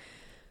dinner,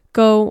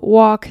 go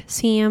walk,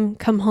 see him,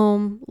 come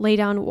home, lay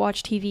down,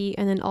 watch TV,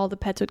 and then all the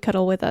pets would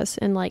cuddle with us.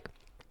 And, like,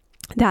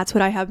 that's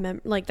what I have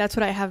that's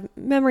what I have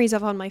memories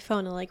of on my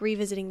phone, and like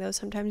revisiting those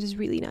sometimes is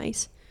really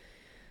nice.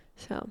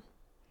 So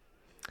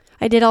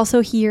I did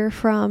also hear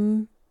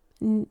from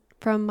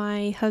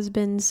my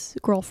husband's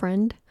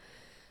girlfriend.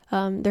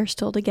 They're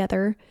still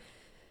together.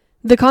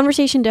 The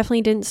conversation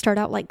definitely didn't start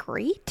out like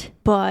great,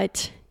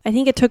 but I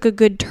think it took a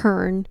good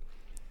turn.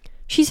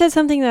 She said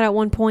something that at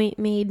one point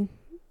made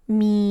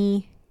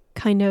me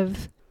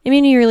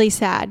really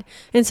sad.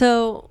 And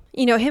so,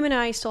 him and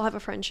I still have a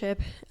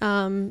friendship.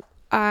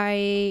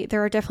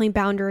 There are definitely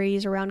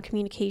boundaries around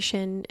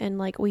communication, and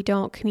like we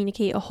don't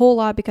communicate a whole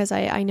lot because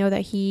I know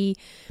that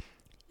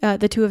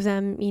the two of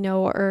them,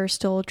 are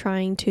still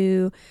trying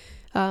to,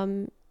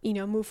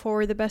 move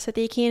forward the best that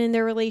they can in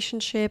their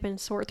relationship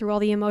and sort through all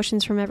the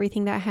emotions from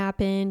everything that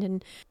happened.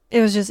 And it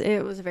was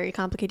a very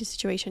complicated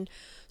situation.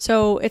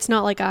 So it's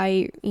not like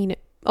a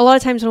lot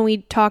of times when we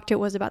talked, it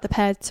was about the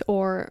pets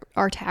or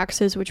our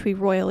taxes, which we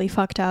royally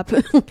fucked up.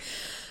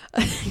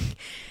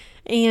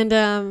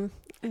 And,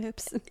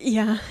 oops.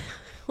 Yeah.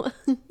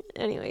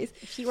 Anyways.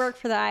 She worked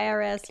for the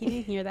IRS. You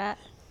didn't hear that.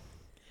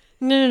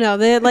 No.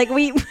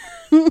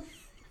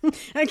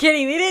 I'm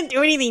kidding. They didn't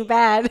do anything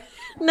bad.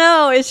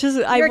 No, it's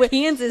just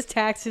Kansas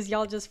taxes,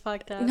 y'all just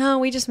fucked up. No,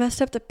 we just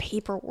messed up the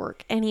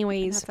paperwork.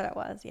 Anyways. That's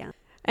what it was, yeah.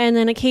 And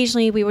then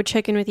occasionally we would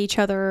check in with each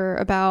other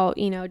about,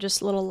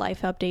 just little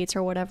life updates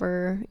or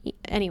whatever.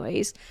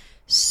 Anyways.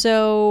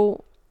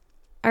 So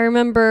I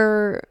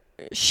remember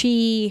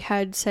she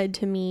had said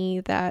to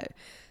me that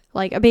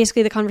like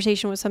basically the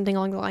conversation was something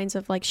along the lines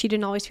of like she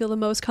didn't always feel the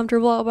most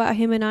comfortable about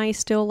him and I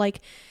still like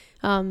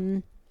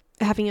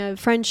having a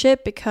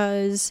friendship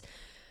because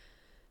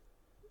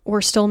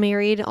we're still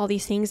married. All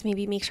these things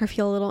maybe makes her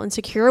feel a little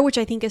insecure, which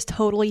I think is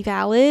totally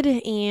valid.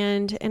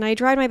 And I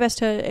tried my best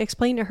to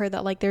explain to her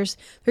that like there's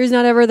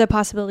not ever the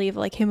possibility of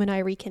like him and I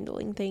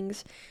rekindling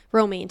things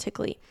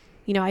romantically.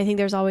 You know, I think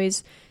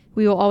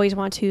we will always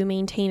want to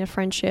maintain a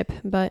friendship.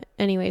 But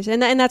anyways,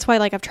 and that's why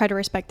like I've tried to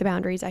respect the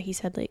boundaries that he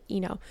said, like, you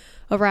know,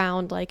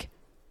 around like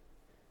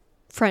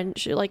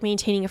friendship, like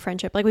maintaining a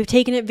friendship. Like we've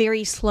taken it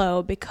very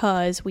slow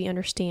because we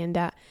understand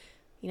that,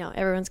 you know,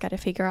 everyone's got to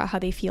figure out how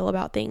they feel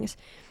about things.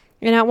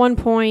 And at one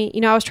point,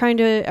 you know, I was trying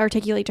to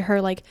articulate to her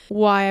like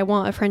why I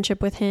want a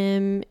friendship with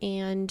him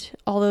and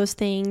all those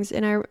things.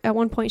 And at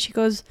one point she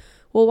goes,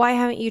 well, why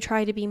haven't you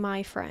tried to be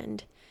my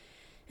friend?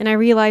 And I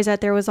realized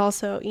that there was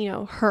also, you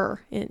know,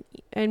 her and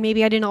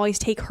maybe I didn't always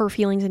take her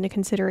feelings into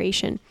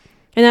consideration.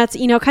 And that's,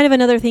 you know, kind of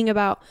another thing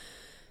about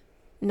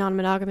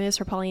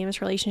non-monogamous or polyamorous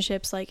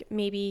relationships, like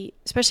maybe,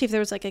 especially if there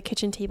was like a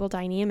kitchen table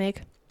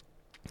dynamic,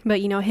 but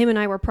you know, him and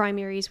I were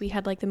primaries. We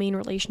had like the main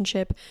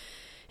relationship.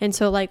 And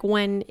so like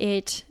when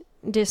it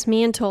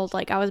dismantled,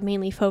 like I was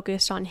mainly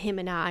focused on him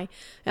and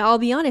I'll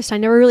be honest, I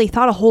never really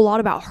thought a whole lot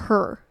about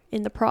her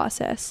in the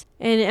process.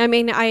 And I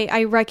mean,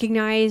 I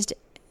recognized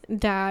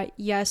that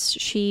yes,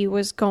 she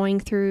was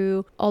going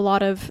through a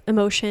lot of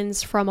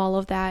emotions from all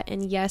of that,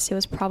 and yes, it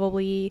was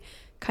probably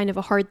kind of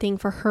a hard thing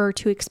for her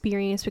to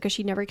experience because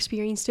she'd never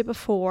experienced it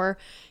before.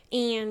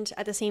 And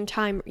at the same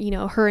time, you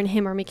know, her and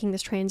him are making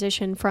this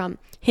transition from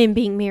him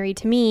being married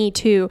to me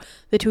to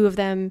the two of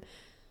them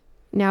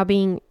now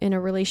being in a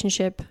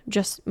relationship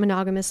just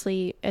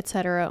monogamously,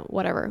 etc.,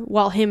 whatever,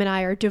 while him and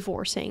I are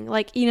divorcing.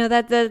 Like, you know,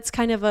 that's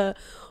kind of a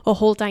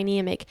whole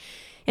dynamic.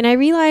 And I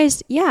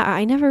realized, yeah,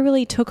 I never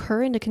really took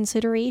her into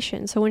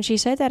consideration. So when she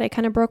said that, it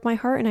kind of broke my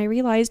heart. And I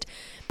realized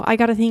I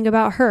got to think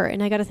about her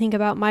and I got to think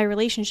about my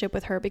relationship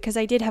with her because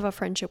I did have a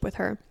friendship with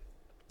her.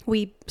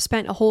 We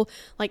spent a whole,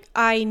 like,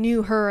 I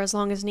knew her as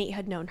long as Nate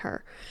had known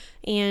her.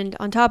 And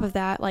on top of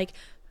that, like,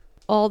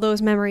 all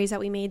those memories that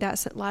we made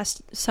that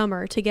last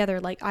summer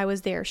together, like, I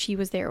was there, she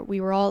was there, we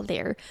were all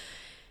there.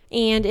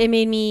 And it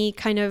made me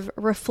kind of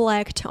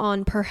reflect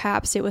on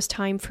perhaps it was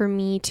time for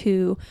me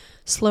to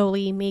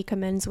slowly make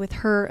amends with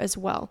her as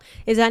well.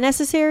 Is that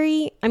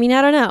necessary? I mean,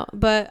 I don't know.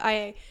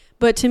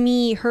 But to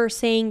me, her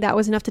saying that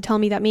was enough to tell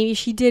me that maybe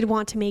she did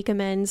want to make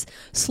amends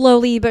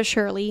slowly but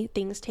surely.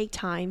 Things take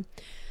time.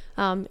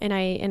 And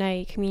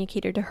I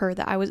communicated to her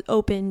that I was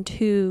open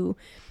to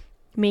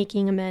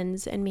making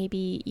amends and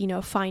maybe, you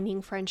know,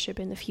 finding friendship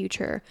in the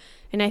future.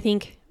 And I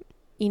think,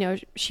 you know,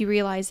 she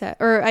realized that,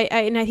 or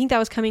I think that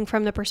was coming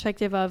from the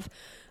perspective of,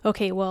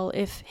 okay, well,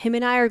 if him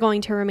and I are going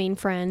to remain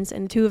friends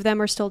and the two of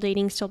them are still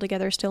dating, still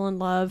together, still in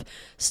love,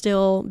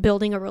 still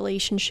building a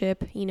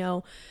relationship, you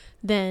know,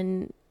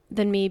 then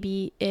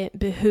maybe it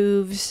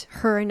behooves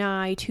her and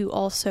I to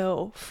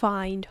also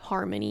find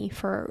harmony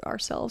for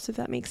ourselves, if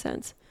that makes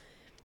sense.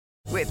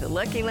 With the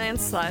Lucky Land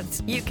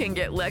Slots, you can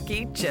get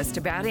lucky just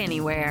about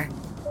anywhere.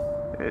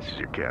 This is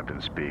your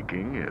captain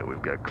speaking.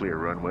 We've got clear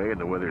runway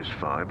and the weather's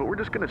fine, but we're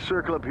just going to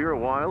circle up here a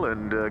while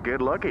and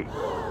get lucky.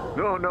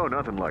 No,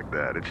 nothing like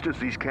that. It's just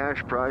these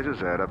cash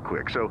prizes add up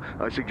quick. So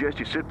I suggest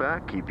you sit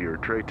back, keep your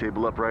tray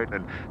table upright,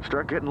 and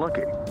start getting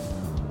lucky.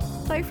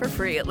 Play for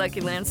free at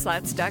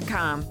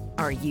LuckyLandSlots.com.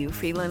 Are you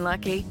feeling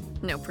lucky?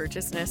 No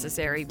purchase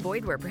necessary.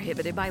 Void where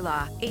prohibited by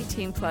law.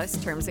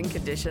 18+ terms and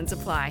conditions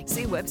apply.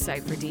 See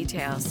website for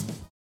details.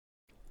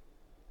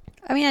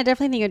 I mean, I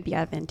definitely think it would be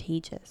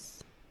advantageous.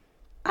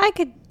 I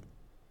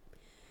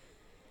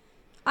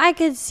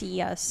could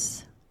see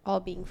us all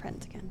being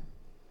friends again.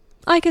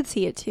 I could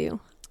see it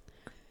too.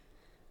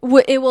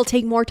 It will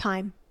take more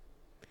time.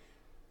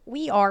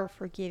 We are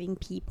forgiving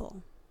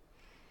people.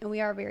 And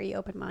we are very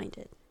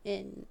open-minded.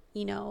 And,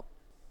 you know,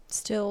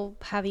 still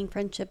having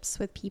friendships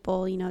with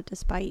people, you know,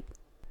 despite,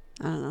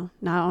 I don't know,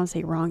 not want to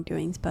say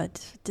wrongdoings,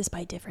 but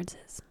despite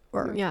differences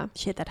or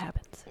shit that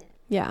happens.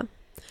 Yeah.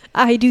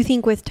 I do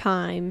think with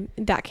time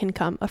that can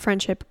come, a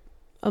friendship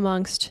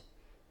amongst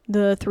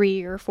the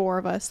 3 or 4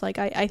 of us. Like,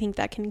 I think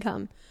that can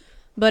come,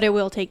 but it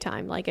will take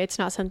time. Like, it's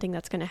not something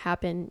that's going to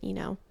happen, you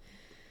know,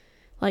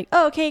 like,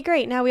 oh, okay,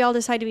 great, now we all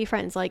decide to be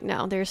friends. Like,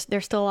 no, there's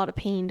still a lot of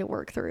pain to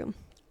work through.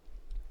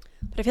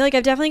 But I feel like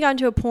I've definitely gotten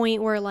to a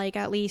point where, like,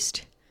 at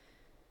least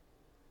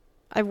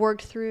I've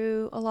worked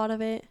through a lot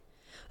of it.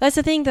 That's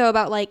the thing, though,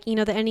 about, like, you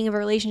know, the ending of a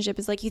relationship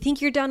is, like, you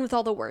think you're done with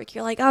all the work.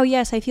 You're like, oh,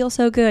 yes, I feel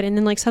so good. And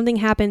then, like, something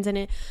happens and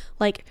it,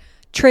 like,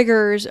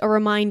 triggers a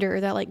reminder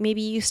that, like,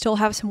 maybe you still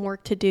have some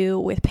work to do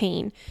with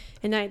pain.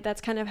 And that's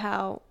kind of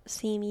how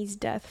Sammy's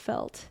death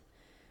felt.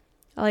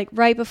 Like,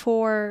 right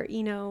before,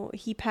 you know,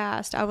 he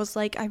passed, I was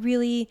like, and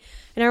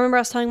I remember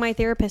I was telling my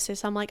therapist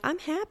this, I'm like, I'm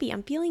happy,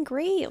 I'm feeling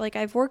great. Like,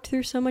 I've worked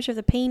through so much of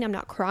the pain. I'm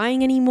not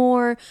crying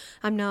anymore.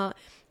 Not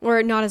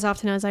as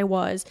often as I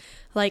was.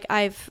 Like,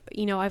 I've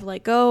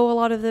let go a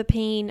lot of the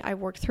pain. I've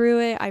worked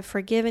through it. I've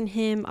forgiven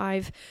him.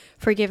 I've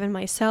forgiven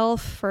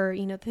myself for,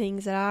 you know,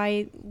 things that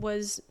I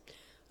was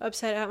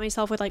upset at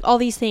myself with like all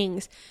these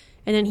things.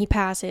 And then he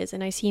passes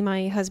and I see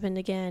my husband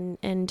again,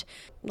 and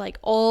like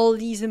all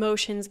these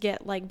emotions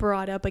get like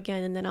brought up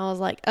again. And then I was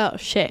like, oh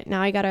shit,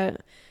 now I gotta,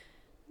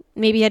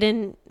 maybe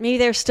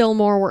there's still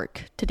more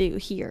work to do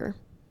here.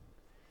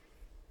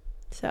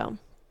 So,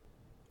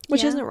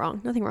 which isn't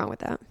wrong. Nothing wrong with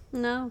that.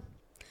 No.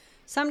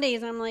 Some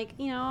days I'm like,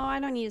 I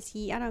don't need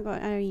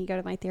to go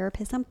to my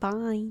therapist. I'm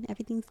fine.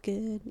 Everything's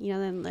good.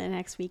 Then the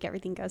next week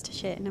everything goes to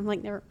shit. And I'm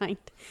like, never mind.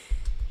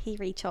 Hey,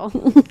 Rachel,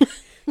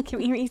 can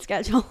we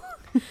reschedule?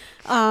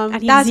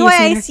 That's why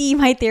I see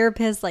my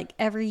therapist like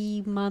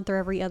every month or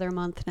every other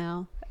month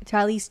now, to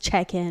at least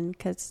check in,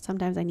 because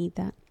sometimes I need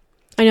that.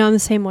 I know, I'm the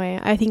same way.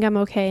 I think I'm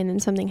okay, and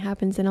then something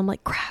happens and I'm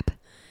like, crap.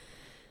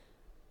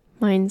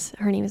 Her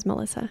name is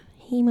Melissa.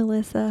 Hey,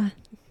 Melissa.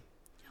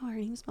 Oh, her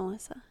name's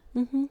Melissa.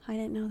 Mm-hmm. I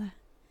didn't know that.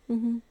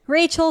 Mm-hmm.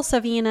 Rachel,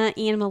 Savannah,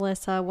 and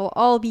Melissa will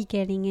all be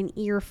getting an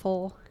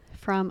earful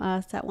from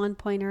us at one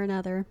point or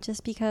another,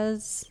 just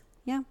because,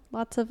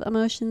 lots of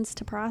emotions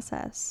to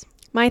process.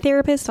 My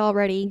therapist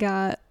already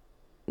got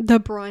the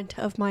brunt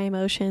of my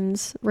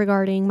emotions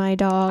regarding my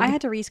dog. I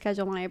had to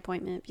reschedule my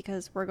appointment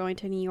because we're going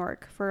to New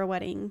York for a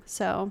wedding.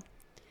 So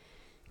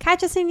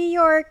catch us in New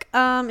York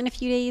in a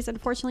few days.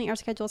 Unfortunately, our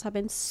schedules have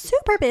been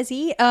super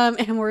busy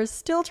and we're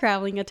still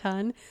traveling a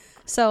ton.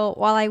 So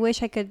while I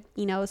wish I could,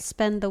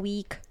 spend the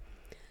week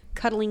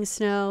cuddling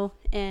Snow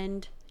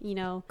and,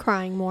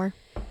 crying more.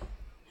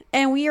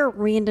 And we are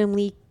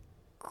randomly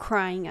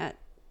crying at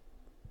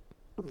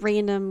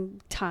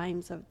random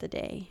times of the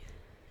day.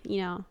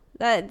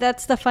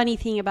 That's the funny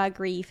thing about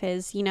grief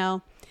is,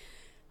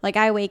 like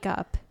I wake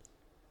up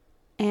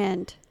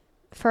and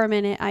for a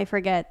minute I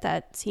forget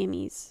that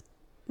Sammy's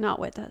not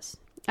with us.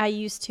 I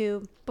used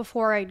to,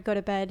 before I'd go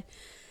to bed,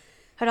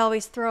 I'd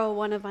always throw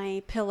one of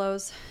my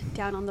pillows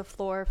down on the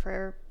floor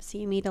for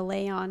Sammy to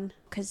lay on,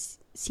 because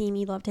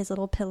Sammy loved his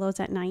little pillows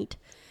at night.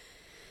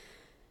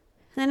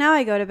 And now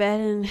I go to bed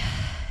and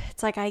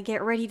it's like I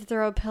get ready to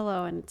throw a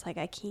pillow and it's like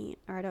I can't,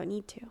 or I don't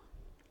need to.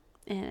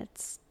 And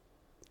it's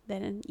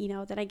then,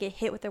 then I get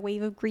hit with a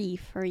wave of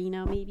grief, or,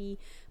 maybe,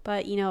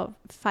 but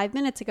 5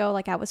 minutes ago,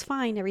 like I was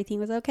fine. Everything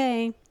was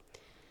okay.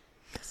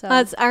 So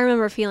I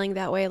remember feeling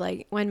that way,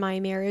 like when my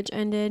marriage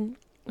ended,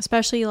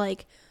 especially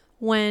like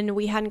when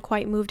we hadn't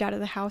quite moved out of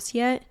the house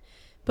yet,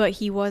 but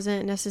he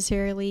wasn't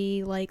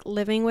necessarily like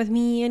living with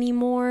me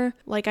anymore.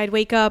 Like I'd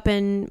wake up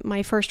and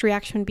my first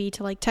reaction would be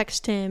to like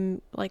text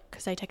him, like,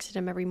 because I texted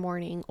him every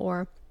morning,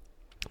 or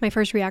my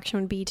first reaction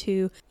would be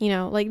to,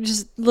 like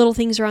just little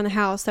things around the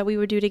house that we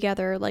would do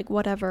together, like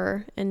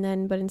whatever. And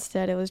then, but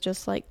instead it was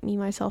just like me,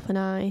 myself, and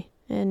I,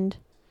 and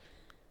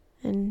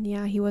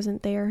yeah, he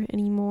wasn't there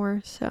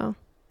anymore. So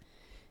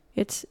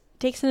it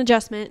takes an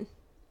adjustment.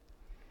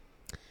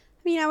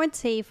 I mean, I would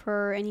say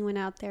for anyone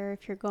out there,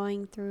 if you're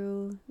going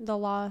through the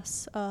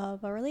loss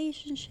of a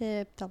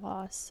relationship, the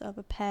loss of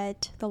a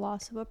pet, the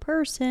loss of a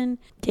person,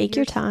 take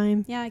your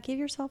time. Yeah, give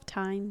yourself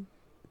time.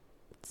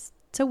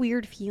 It's a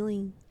weird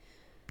feeling.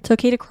 It's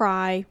okay to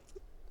cry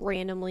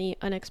randomly,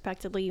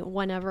 unexpectedly,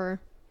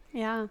 whenever.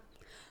 Yeah.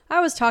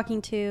 I was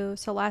talking to,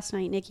 so last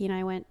night, Nikki and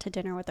I went to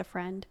dinner with a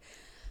friend.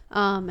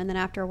 And then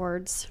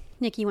afterwards,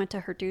 Nikki went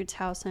to her dude's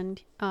house,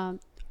 and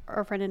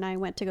our friend and I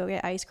went to go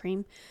get ice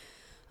cream.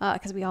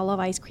 Because we all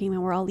love ice cream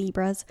and we're all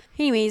Libras.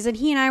 Anyways, and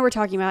he and I were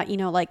talking about,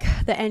 like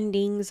the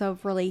endings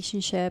of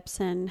relationships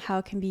and how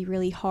it can be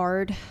really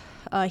hard.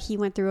 He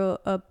went through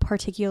a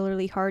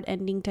particularly hard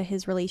ending to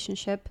his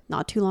relationship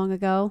not too long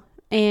ago.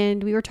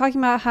 And we were talking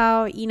about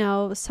how,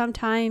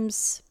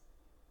 sometimes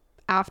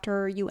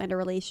after you end a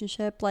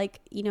relationship, like,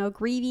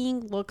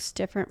 grieving looks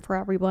different for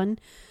everyone.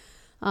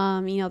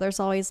 There's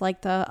always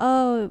like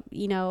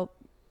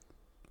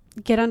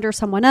get under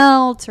someone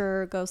else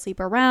or go sleep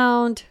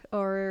around,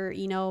 or,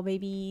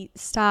 maybe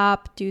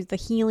stop, do the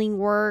healing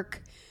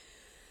work,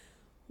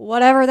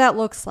 whatever that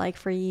looks like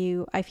for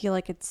you. I feel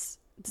like it's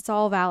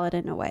all valid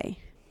in a way.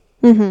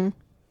 Mm-hmm.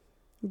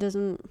 It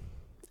doesn't,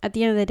 at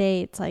the end of the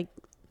day, it's like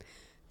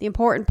the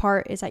important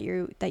part is that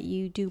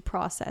you do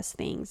process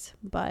things.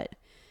 But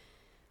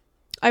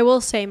I will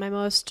say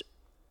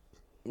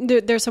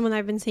there's someone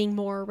I've been seeing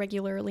more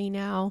regularly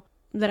now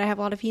that I have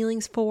a lot of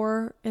feelings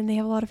for, and they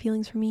have a lot of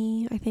feelings for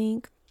me. I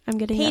think I'm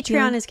getting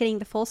Patreon is getting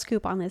the full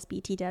scoop on this,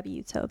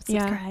 BTW, so subscribe.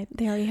 Yeah,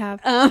 they already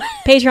have.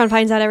 Patreon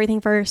finds out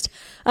everything first.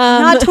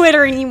 Not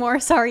Twitter anymore.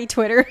 Sorry,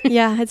 Twitter.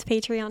 Yeah, it's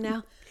Patreon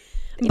now.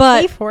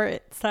 But pay for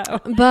it. So,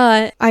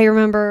 but I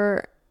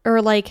remember,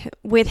 or like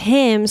with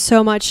him,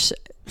 so much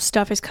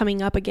stuff is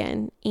coming up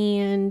again,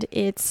 and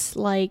it's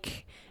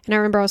like, and I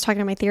remember I was talking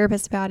to my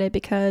therapist about it,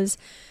 because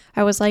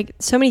I was like,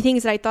 so many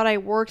things that I thought I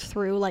worked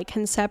through, like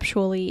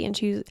conceptually, and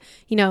she's,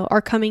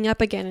 are coming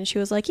up again. And she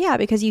was like, yeah,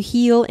 because you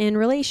heal in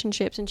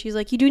relationships. And she's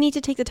like, you do need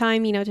to take the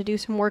time, to do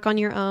some work on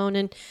your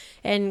own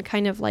and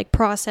kind of like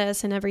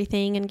process and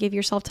everything and give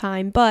yourself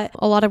time. But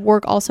a lot of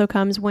work also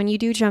comes when you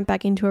do jump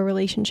back into a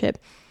relationship.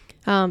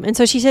 And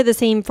so she said the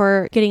same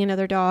for getting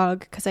another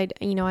dog. Cause I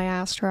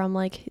asked her, I'm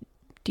like,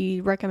 do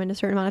you recommend a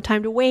certain amount of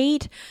time to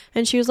wait?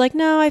 And she was like,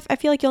 no, I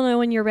feel like you'll know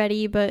when you're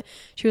ready. But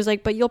she was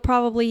like, but you'll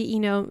probably, you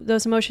know,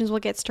 those emotions will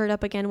get stirred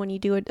up again when you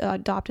do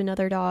adopt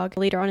another dog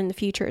later on in the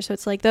future. So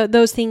it's like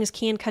those things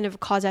can kind of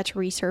cause that to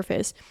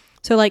resurface.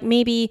 So like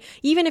maybe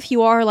even if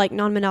you are like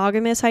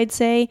non-monogamous, I'd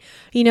say,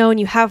 you know, and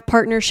you have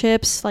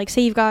partnerships, like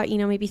say you've got, you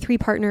know, maybe 3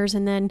 partners,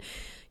 and then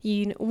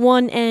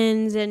one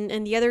ends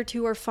and the other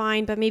 2 are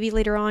fine, but maybe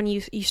later on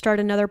you start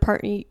another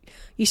partner,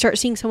 you start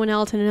seeing someone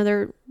else in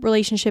another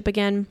relationship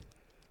again.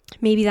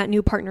 Maybe that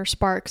new partner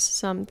sparks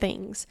some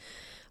things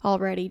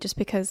already, just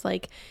because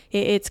like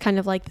it's kind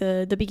of like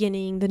the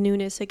beginning, the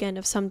newness again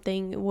of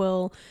something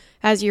will,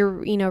 as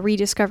you're, you know,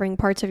 rediscovering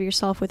parts of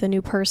yourself with a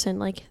new person,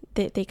 like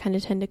they kind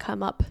of tend to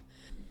come up.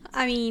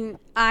 I mean,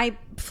 I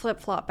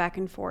flip-flop back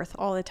and forth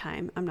all the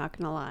time. I'm not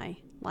gonna lie.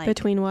 Like,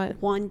 between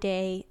what? One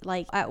day,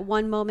 like at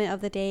one moment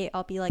of the day,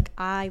 I'll be like,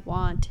 I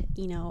want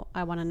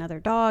another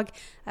dog.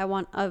 I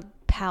want a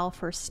pal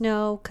for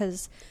Snow,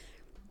 because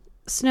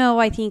Snow,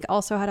 I think,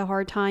 also had a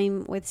hard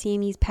time with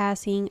Sammy's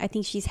passing. I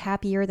think she's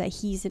happier that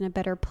he's in a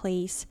better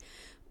place.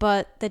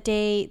 But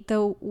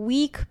the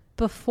week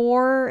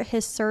before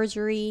his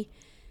surgery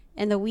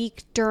and the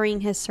week during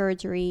his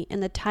surgery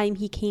and the time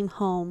he came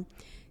home,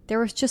 there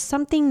was just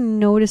something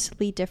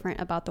noticeably different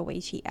about the way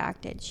she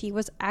acted. She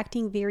was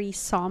acting very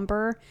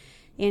somber,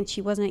 and she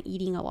wasn't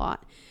eating a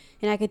lot.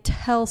 And I could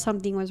tell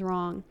something was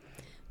wrong.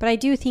 But I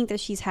do think that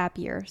she's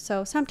happier.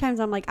 So sometimes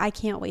I'm like, I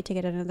can't wait to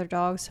get another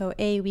dog. So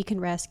A, we can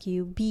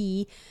rescue.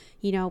 B,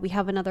 you know, we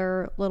have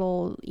another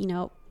little, you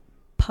know,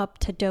 pup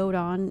to dote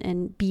on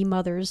and be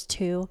mothers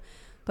to.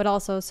 But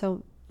also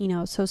so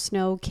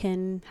Snow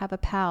can have a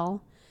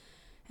pal.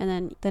 And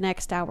then the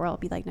next hour I'll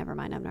be like, never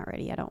mind, I'm not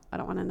ready. I don't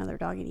want another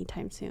dog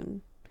anytime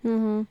soon.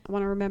 Mm-hmm. I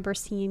want to remember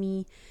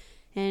Sammy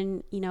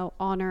and, you know,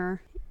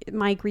 honor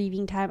my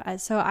grieving time.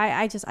 So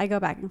I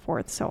go back and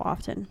forth so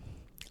often.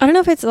 I don't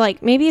know if it's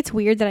like, maybe it's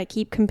weird that I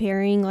keep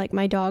comparing like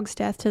my dog's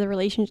death to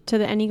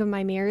the ending of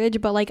my marriage,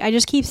 but like I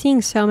just keep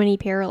seeing so many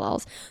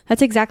parallels.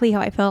 That's exactly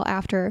how I felt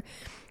after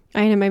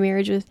I ended my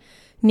marriage with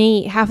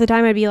Nate. Half the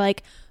time I'd be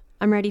like,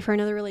 I'm ready for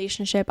another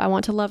relationship. I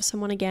want to love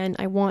someone again.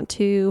 I want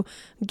to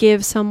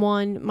give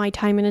someone my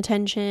time and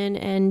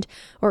attention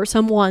or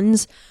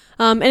someone's.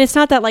 And it's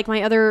not that like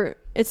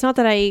it's not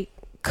that I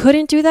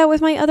couldn't do that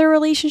with my other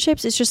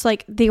relationships. It's just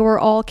like they were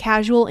all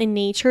casual in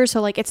nature.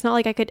 So like it's not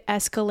like I could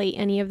escalate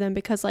any of them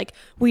because like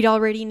we'd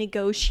already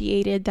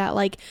negotiated that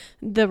like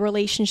the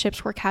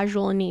relationships were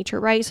casual in nature,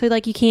 right? So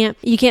like you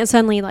can't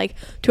suddenly like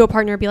to a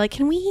partner be like,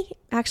 can we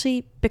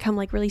actually become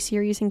like really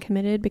serious and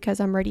committed because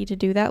I'm ready to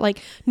do that? Like,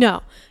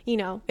 no, you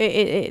know,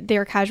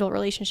 they're casual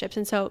relationships.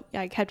 And so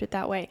yeah, I kept it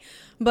that way.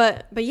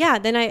 But yeah,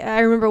 then I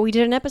remember we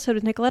did an episode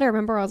with Nicoletta. I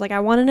remember I was like, I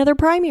want another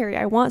primary.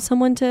 I want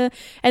someone to,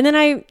 and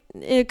then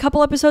a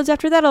couple episodes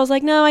after that, I was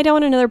like, no, I don't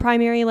want another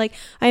primary. Like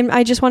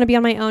I just want to be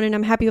on my own and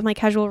I'm happy with my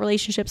casual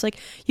relationships. Like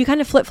you kind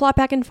of flip flop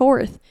back and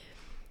forth.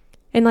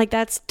 And like,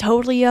 that's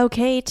totally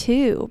okay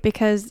too,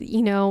 because,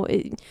 you know,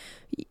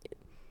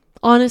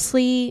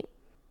 honestly,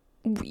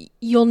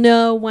 you'll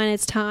know when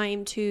it's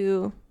time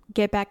to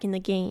get back in the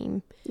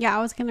game. Yeah,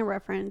 I was going to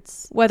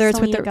reference whether it's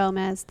Selena with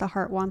Gomez, the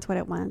heart wants what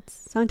it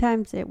wants.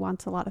 Sometimes it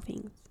wants a lot of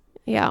things.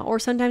 Yeah, or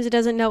sometimes it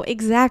doesn't know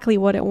exactly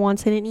what it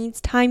wants and it needs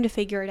time to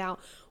figure it out.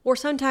 Or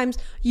sometimes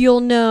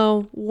you'll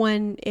know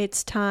when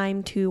it's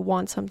time to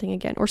want something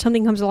again, or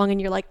something comes along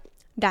and you're like,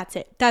 that's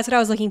it. That's what I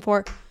was looking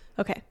for.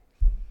 Okay.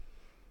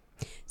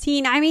 See,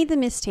 and I made the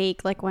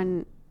mistake, like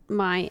when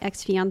my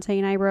ex-fiance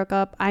and I broke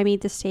up, I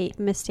made the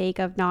mistake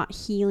of not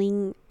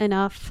healing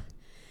enough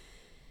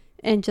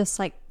and just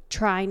like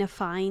trying to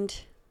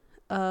find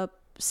a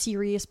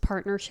serious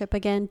partnership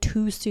again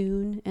too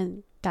soon.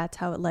 And that's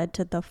how it led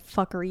to the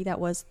fuckery that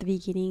was the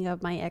beginning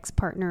of my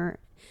ex-partner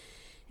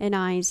and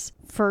I's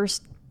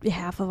first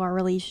half of our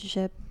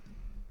relationship.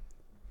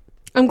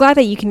 I'm glad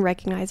that you can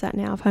recognize that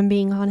now, if I'm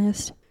being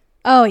honest.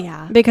 Oh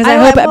yeah, because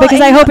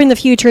I hope in the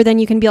future then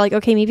you can be like,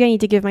 okay, maybe I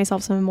need to give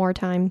myself some more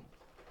time.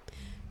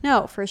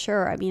 No, for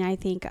sure. I mean, I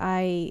think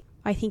I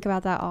think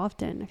about that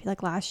often. I feel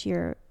like last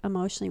year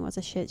emotionally was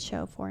a shit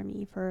show for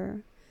me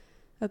for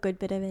a good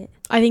bit of it.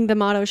 I think the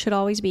motto should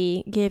always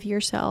be give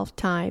yourself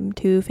time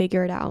to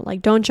figure it out.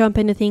 Like, don't jump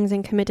into things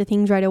and commit to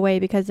things right away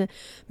because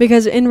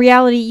in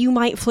reality you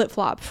might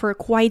flip-flop for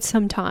quite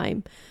some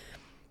time.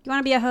 You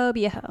want to be a hoe,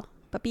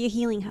 but be a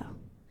healing hoe.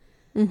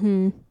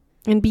 Mm-hmm.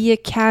 And be a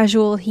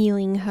casual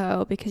healing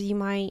hoe, because you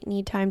might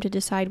need time to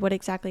decide what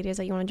exactly it is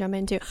that you want to jump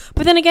into.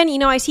 But then again, you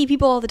know, I see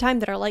people all the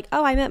time that are like,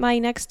 oh, I met my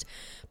next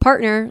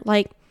partner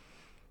like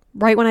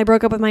right when I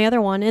broke up with my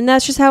other one, and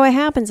that's just how it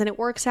happens, and it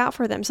works out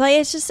for them. So like,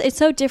 it's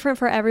so different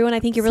for everyone.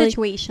 I think you really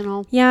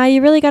situational. Yeah,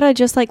 you really gotta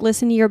just like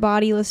listen to your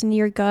body, listen to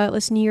your gut,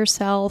 listen to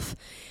yourself.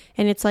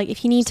 And it's like,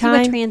 if you need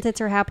time, see what transits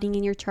are happening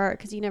in your chart,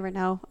 because you never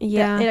know.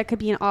 Yeah, it could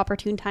be an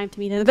opportune time to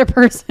meet another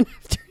person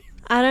after.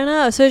 I don't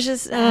know. So it's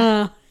just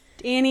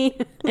Danny,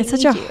 it's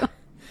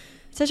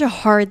such a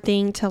hard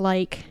thing to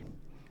like,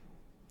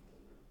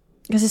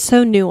 because it's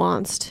so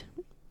nuanced.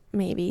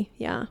 Maybe,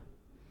 yeah.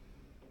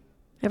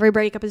 Every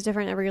breakup is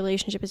different. Every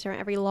relationship is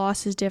different. Every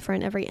loss is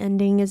different. Every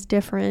ending is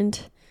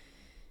different.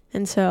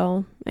 And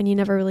you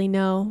never really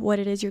know what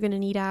it is you're going to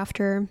need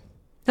after.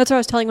 That's what I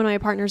was telling one of my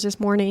partners this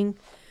morning.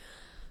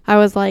 I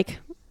was like,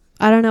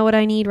 I don't know what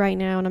I need right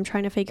now, and I'm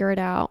trying to figure it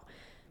out.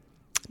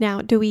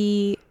 Now, do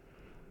we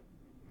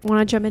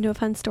want to jump into a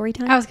fun story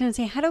time? I was gonna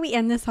say, how do we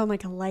end this on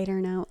like a lighter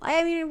note?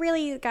 I mean,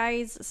 really,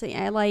 guys. So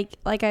yeah,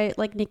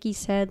 like Nikki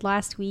said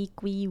last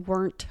week, we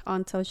weren't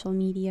on social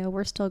media.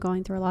 We're still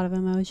going through a lot of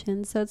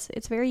emotions, so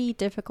it's very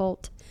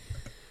difficult.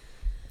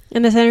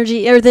 And this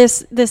energy, or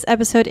this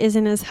episode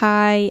isn't as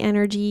high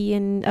energy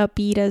and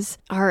upbeat as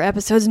our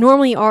episodes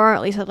normally are.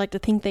 At least I'd like to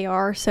think they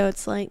are. So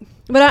it's like,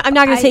 but I'm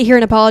not going to sit here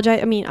and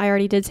apologize. I mean, I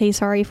already did say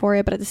sorry for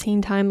it, but at the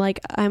same time, like,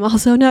 I'm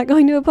also not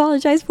going to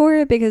apologize for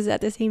it, because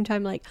at the same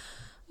time, like,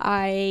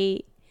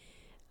 I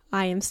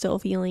am still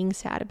feeling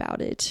sad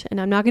about it.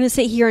 And I'm not going to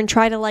sit here and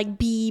try to like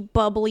be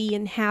bubbly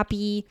and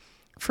happy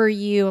for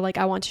you. Like,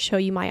 I want to show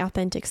you my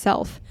authentic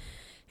self.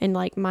 And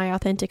like, my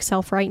authentic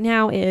self right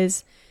now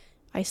is,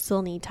 I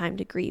still need time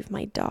to grieve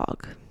my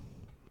dog.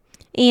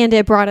 And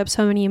it brought up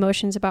so many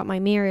emotions about my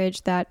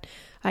marriage that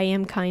I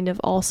am kind of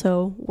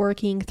also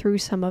working through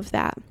some of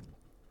that.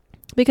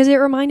 Because it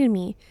reminded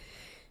me,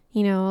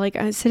 you know, like,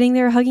 I was sitting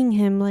there hugging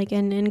him, like,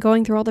 and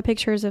going through all the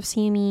pictures of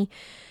Sammy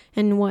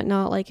and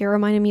whatnot. Like, it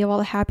reminded me of all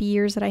the happy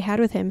years that I had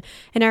with him.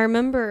 And I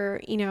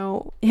remember, you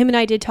know, him and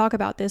I did talk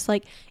about this.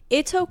 Like,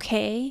 it's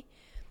okay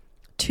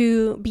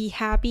to be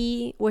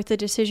happy with the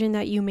decision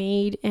that you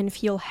made and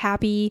feel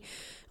happy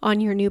on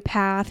your new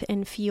path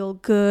and feel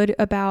good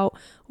about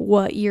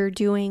what you're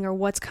doing or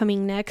what's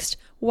coming next,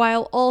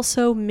 while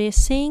also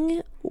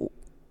missing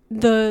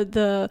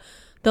the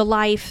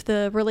life,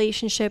 the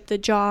relationship, the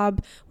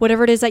job,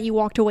 whatever it is that you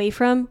walked away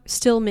from,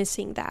 still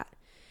missing that.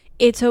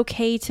 It's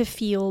okay to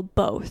feel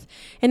both.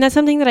 And that's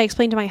something that I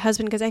explained to my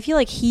husband, because I feel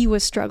like he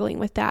was struggling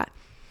with that.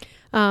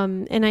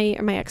 My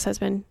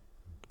ex-husband,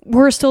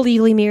 we're still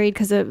legally married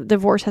because the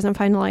divorce hasn't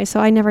finalized, so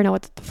I never know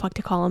what the fuck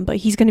to call him, but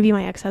he's going to be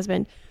my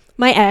ex-husband.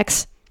 My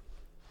ex.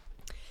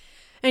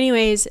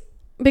 Anyways,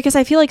 because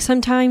I feel like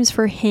sometimes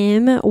for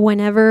him,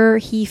 whenever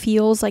he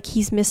feels like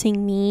he's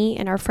missing me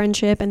and our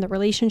friendship and the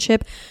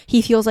relationship,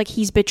 he feels like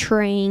he's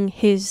betraying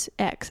his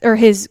ex, or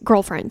his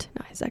girlfriend,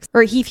 not his ex,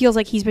 or he feels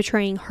like he's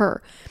betraying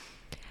her.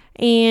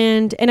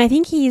 And I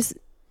think he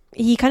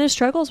kind of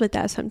struggles with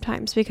that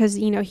sometimes, because,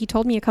 you know, he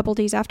told me a couple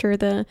days after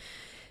the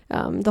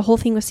whole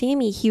thing with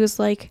Sammy, he was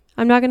like,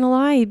 I'm not gonna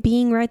lie,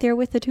 being right there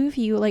with the two of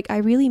you, like, I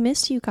really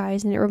missed you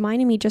guys, and it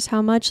reminded me just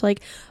how much,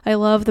 like, I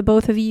love the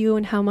both of you,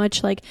 and how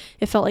much, like,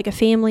 it felt like a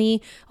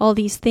family, all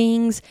these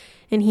things.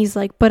 And he's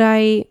like, but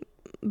I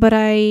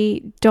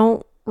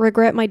don't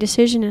regret my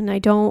decision, and I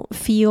don't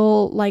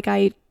feel like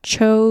I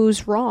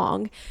chose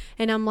wrong.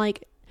 And I'm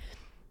like,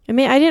 I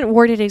mean, I didn't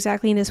word it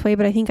exactly in this way,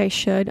 but I think I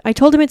should. I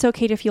told him it's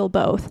okay to feel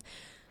both.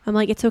 I'm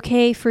like, it's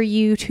okay for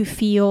you to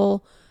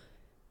feel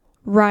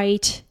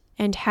right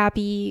and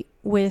happy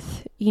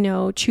with, you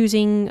know,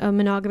 choosing a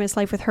monogamous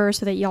life with her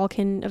so that y'all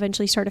can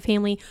eventually start a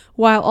family,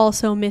 while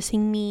also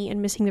missing me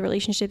and missing the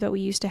relationship that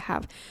we used to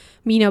have,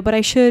 you know. But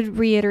I should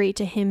reiterate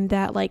to him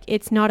that, like,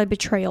 it's not a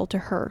betrayal to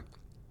her.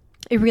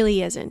 It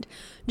really isn't.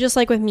 Just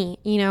like with me,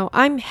 you know,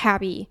 I'm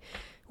happy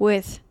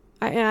with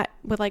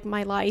like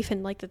my life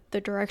and like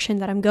the direction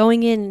that I'm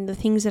going in and the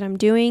things that I'm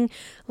doing.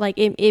 Like,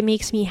 it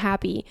makes me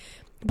happy.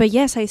 But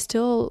yes, I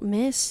still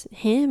miss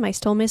him. I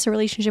still miss a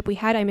relationship we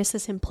had. I miss the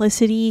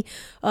simplicity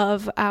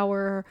of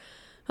our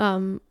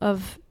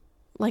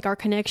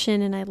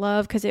connection, and I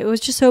love, because it was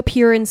just so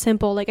pure and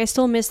simple. Like, I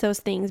still miss those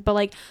things, but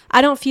like,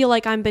 I don't feel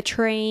like I'm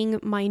betraying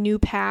my new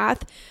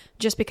path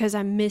just because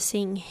I'm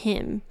missing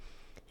him.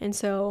 And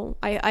so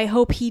I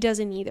hope he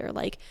doesn't either.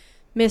 Like,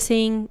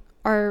 missing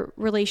our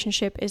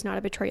relationship is not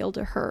a betrayal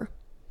to her.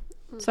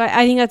 So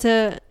I think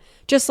that's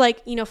just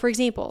like, you know, for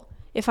example,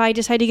 if I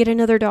decide to get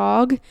another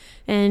dog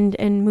and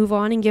move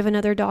on and give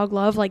another dog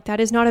love, like, that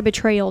is not a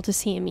betrayal to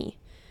Sammy.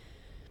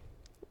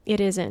 It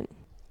isn't.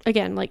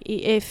 Again, like,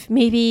 if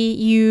maybe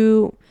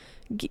you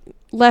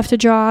left a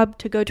job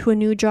to go to a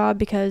new job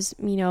because,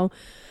 you know,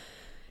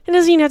 it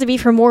doesn't even have to be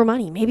for more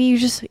money. Maybe you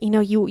just, you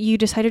know, you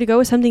decided to go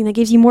with something that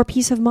gives you more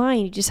peace of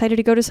mind. You decided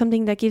to go to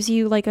something that gives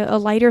you like a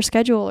lighter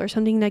schedule, or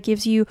something that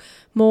gives you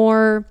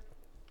more,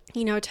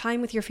 you know,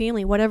 time with your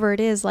family, whatever it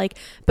is. Like,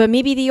 but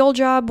maybe the old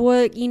job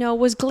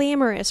was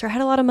glamorous or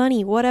had a lot of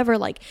money, whatever.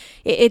 Like,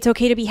 it's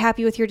okay to be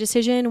happy with your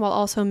decision while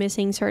also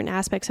missing certain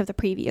aspects of the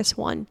previous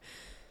one.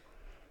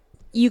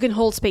 You can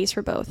hold space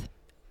for both.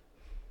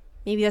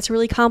 Maybe that's a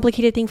really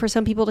complicated thing for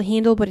some people to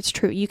handle, but it's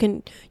true. You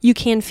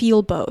can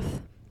feel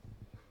both.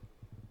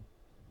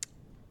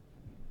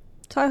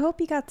 So I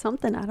hope you got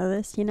something out of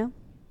this, you know?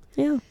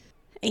 Yeah.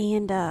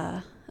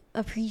 And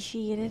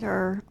appreciated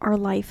our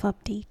life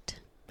update.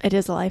 It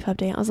is a life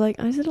update. I was like,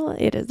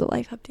 it is a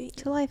life update.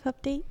 It's a life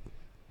update.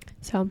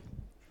 So,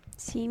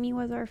 Sammy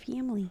was our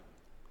family.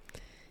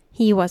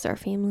 He was our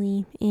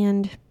family,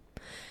 and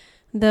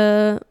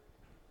the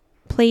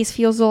place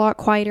feels a lot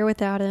quieter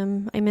without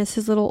him. I miss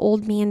his little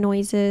old man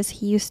noises.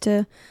 He used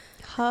to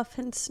huff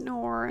and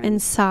snore.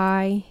 and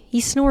sigh.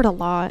 He snored a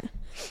lot.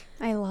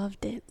 I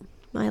loved it.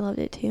 I loved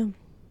it too.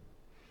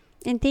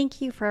 And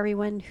thank you for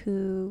everyone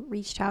who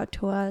reached out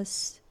to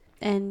us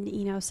and,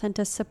 sent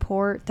us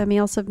support. The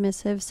male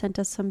submissive sent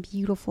us some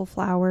beautiful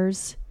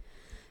flowers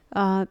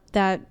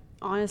that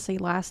honestly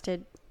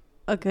lasted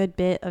a good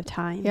bit of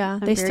time. Yeah, I'm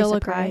they very still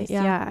look surprised.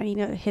 great. Yeah. I need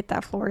to hit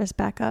that florist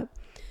back up.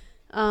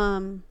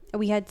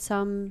 We had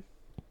some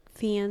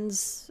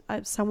fans.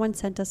 Someone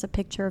sent us a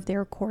picture of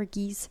their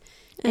corgis.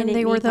 And it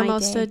they were made the my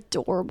most day.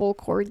 adorable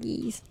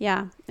corgis.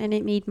 Yeah, and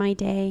it made my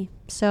day.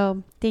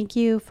 So thank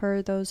you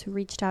for those who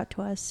reached out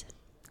to us.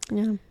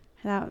 Yeah.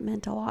 That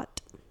meant a lot.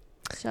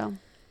 So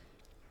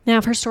Now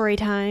for story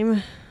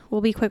time.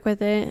 We'll be quick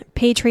with it.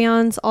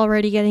 Patreon's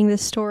already getting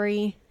this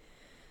story.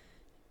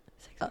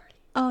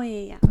 oh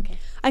yeah, okay.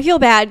 I feel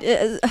bad.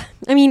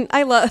 I mean,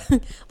 I love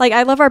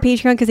our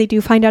Patreon because they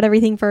do find out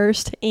everything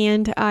first,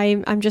 and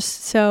I'm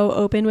just so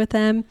open with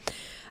them.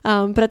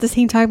 But at the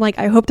same time, like,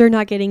 I hope they're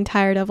not getting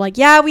tired of like,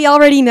 yeah, we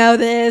already know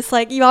this.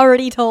 Like, you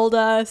already told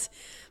us.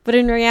 But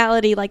in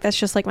reality, like, that's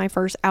just like my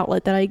first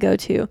outlet that I go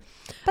to.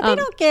 But they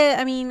don't get.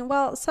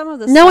 Some of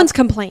the No one's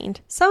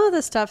complained. Some of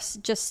the stuff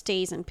just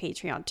stays in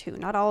Patreon too.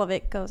 Not all of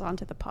it goes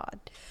onto the pod.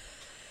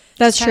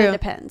 That's Just kinda true.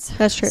 Depends.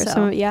 That's true.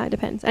 So, It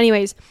depends.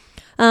 Anyways,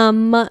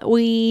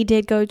 we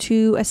did go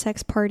to a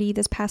sex party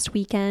this past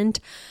weekend.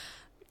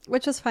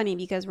 which was funny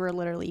because we're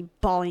literally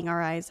bawling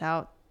our eyes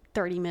out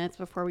 30 minutes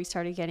before we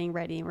started getting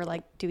ready, and we're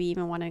like, do we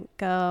even want to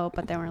go?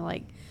 But then we're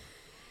like,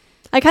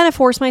 I kind of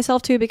forced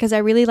myself to because I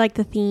really liked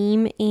the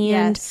theme,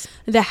 and Yes.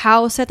 the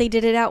house that they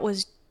did it at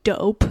was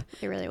dope.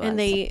 it really was. And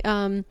they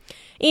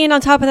and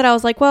on top of that, I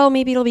was like, well,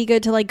 maybe it'll be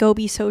good to like go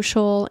be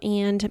social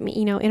and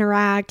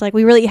interact. Like,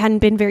 we really hadn't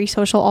been very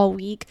social all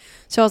week,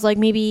 so I was like,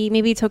 maybe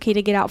it's okay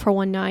to get out for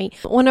one night.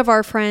 One of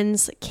our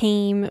friends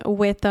came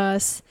with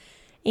us,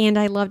 and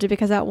I loved it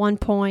because at one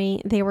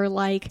point they were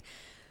like,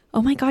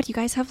 oh my god, you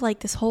guys have like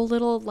this whole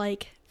little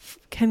like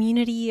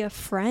community of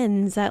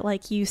friends that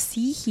like you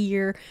see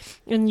here,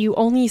 and you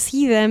only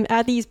see them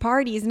at these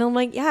parties. And I'm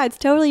like, yeah, it's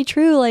totally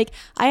true. Like,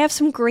 I have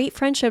some great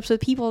friendships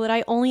with people that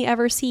I only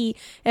ever see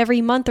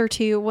every month or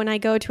two when I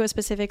go to a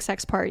specific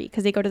sex party,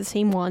 because they go to the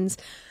same ones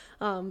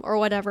or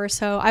whatever.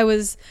 So I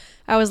was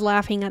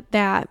laughing at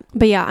that.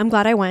 But yeah, I'm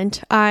glad I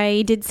went.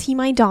 I did see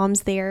my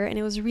doms there, and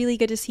it was really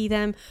good to see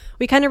them.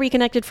 We kind of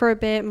reconnected for a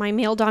bit. My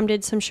male dom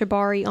did some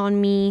shibari on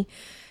me,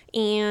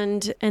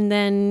 and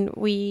then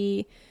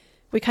we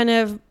kind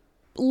of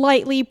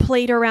lightly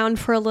played around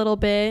for a little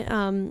bit.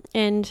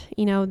 And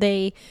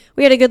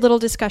we had a good little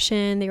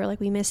discussion. They were like,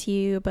 we miss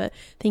you, but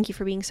thank you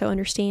for being so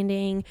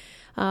understanding,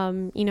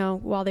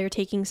 while they were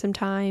taking some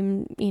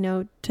time,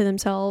 to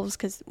themselves.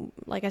 'Cause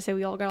like I said,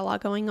 we all got a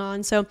lot going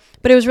on. So,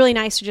 but it was really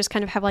nice to just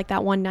kind of have like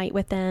that one night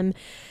with them.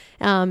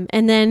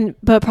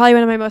 But probably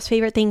one of my most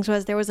favorite things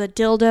was there was a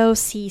dildo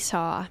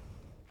seesaw,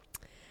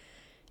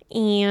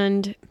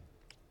 and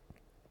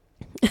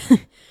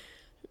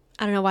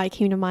I don't know why it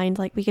came to mind.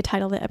 Like, we could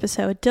title the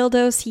episode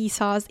 "Dildo,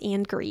 Seesaws,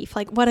 and Grief."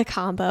 Like, what a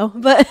combo!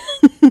 But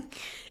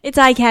it's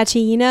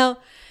eye-catchy,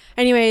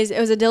 Anyways, it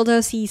was a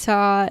dildo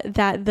seesaw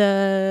that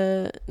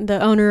the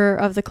owner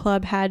of the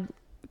club had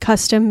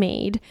custom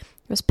made.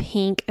 It was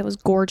pink. It was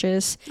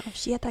gorgeous. Oh,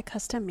 she had that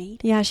custom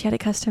made? Yeah, she had it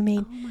custom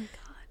made. Oh my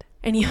god.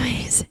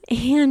 Anyways,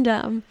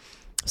 and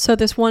so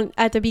this one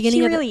at the beginning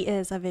She of really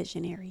is a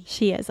visionary.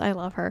 She is. I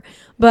love her.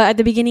 But at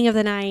the beginning of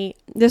the night,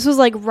 this was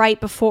like right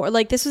before,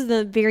 like, this was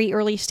the very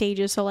early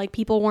stages. So like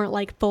people weren't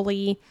like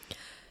fully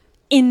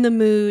in the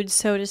mood,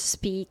 so to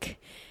speak.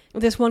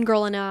 This one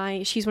girl and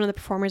I, she's one of the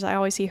performers. I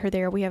always see her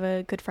there. We have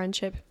a good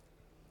friendship.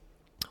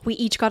 We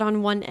each got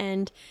on one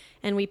end,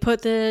 and we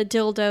put the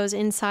dildos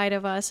inside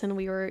of us, and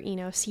we were,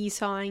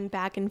 seesawing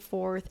back and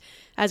forth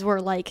as we're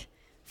like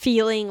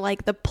feeling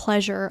like the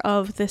pleasure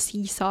of the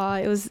seesaw.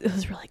 It was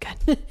really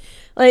good.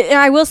 Like,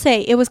 I will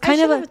say, it was kind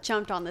I of should have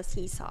jumped on the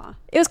seesaw.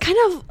 it was kind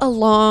of a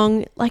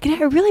long, like, it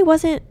really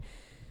wasn't.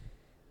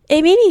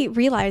 It made me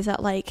realize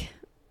that like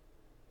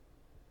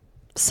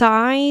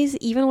size,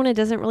 even when it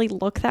doesn't really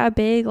look that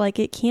big, like,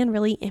 it can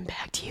really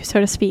impact you,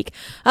 so to speak.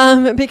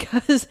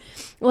 Because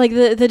like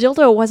the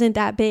dildo wasn't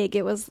that big.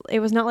 It was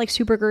not like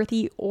super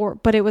girthy,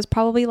 but it was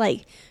probably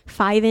like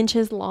 5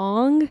 inches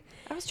long.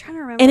 I was trying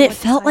to remember. And it what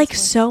the felt size like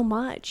was. so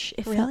much.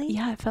 It Really?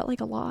 it felt like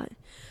a lot.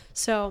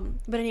 So,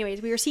 but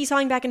anyways, we were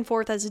seesawing back and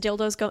forth as the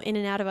dildos go in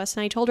and out of us.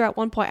 And I told her at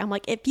one point, I'm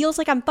like, it feels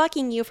like I'm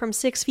fucking you from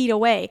 6 feet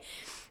away.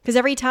 Because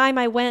every time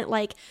I went,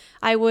 like,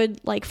 I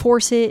would like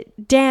force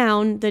it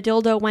down, the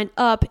dildo went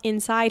up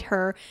inside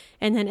her.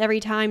 And then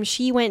every time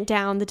she went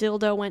down, the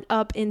dildo went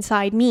up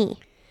inside me.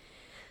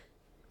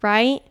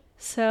 Right?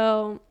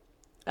 So,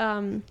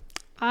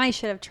 I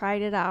should have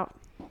tried it out.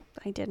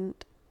 I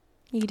didn't.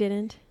 you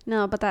didn't.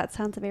 No, but that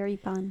sounds very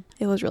fun.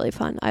 It was really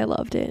fun. I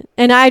loved it.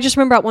 And I just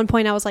remember at one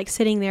point I was like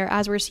sitting there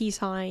as we're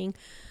seesawing,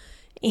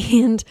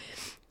 and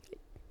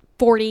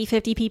 40,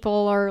 50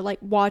 people are like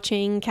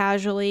watching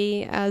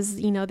casually as,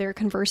 they're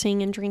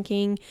conversing and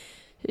drinking,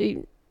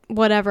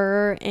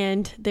 whatever.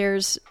 And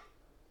there's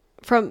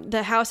from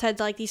the house had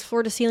like these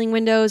floor to ceiling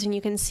windows, and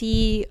you can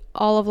see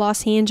all of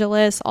Los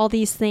Angeles, all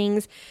these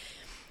things.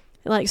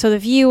 Like, so the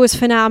view was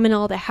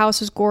phenomenal. The house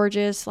was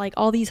gorgeous. Like,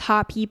 all these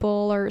hot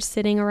people are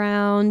sitting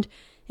around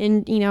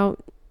and, you know,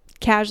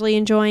 casually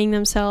enjoying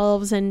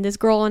themselves. And this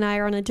girl and I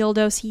are on a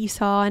dildo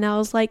seesaw. And I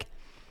was like,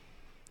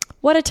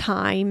 what a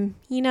time,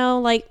 you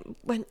know, like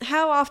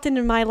how often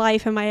in my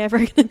life am I ever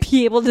going to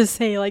be able to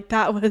say like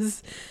that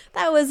was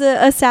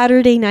a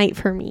Saturday night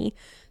for me.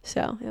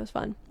 So it was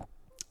fun.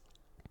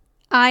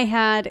 I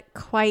had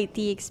quite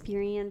the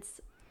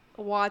experience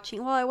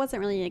watching. Well, it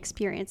wasn't really an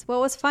experience. What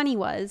was funny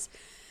was,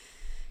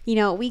 you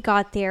know, we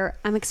got there.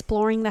 I'm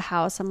exploring the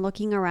house. I'm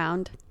looking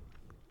around.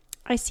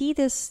 I see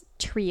this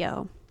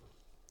trio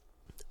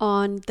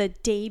on the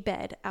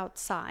daybed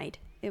outside.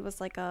 It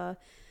was like a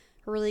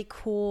really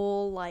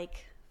cool,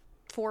 like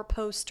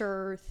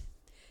 4-poster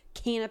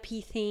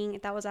canopy thing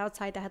that was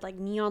outside that had like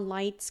neon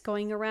lights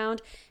going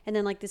around. And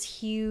then like this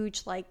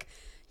huge, like,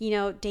 you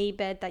know,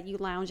 daybed that you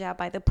lounge at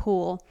by the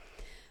pool.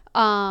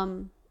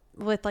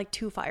 With like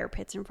 2 fire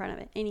pits in front of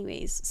it.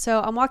 Anyways, so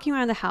I'm walking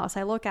around the house.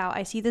 I look out.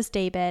 I see this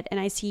daybed, and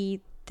I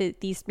see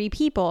these 3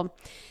 people.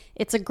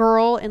 It's a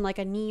girl in like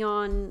a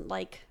neon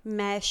like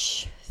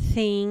mesh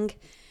thing,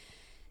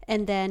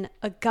 and then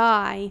a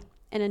guy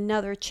and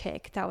another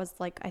chick that was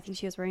like, I think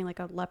she was wearing like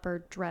a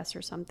leopard dress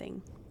or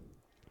something.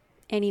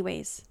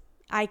 Anyways,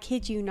 I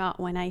kid you not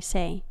when I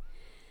say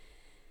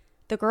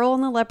the girl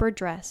in the leopard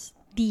dress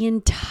the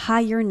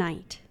entire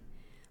night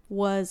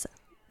was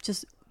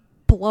just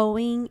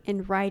blowing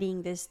and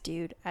riding this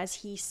dude as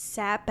he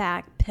sat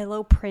back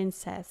pillow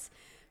princess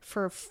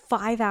for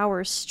 5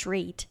 hours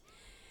straight,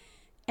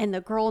 and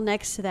the girl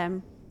next to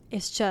them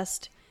is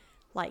just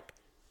like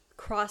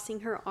crossing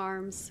her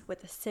arms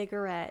with a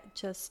cigarette,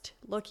 just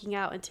looking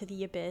out into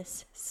the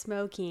abyss,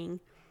 smoking,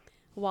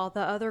 while the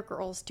other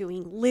girl's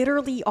doing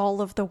literally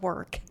all of the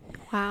work.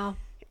 Wow.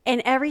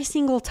 And every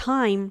single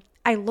time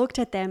I looked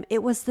at them,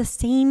 it was the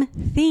same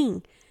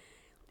thing.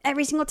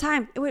 Every single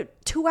time,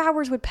 2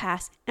 hours would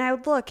pass, and I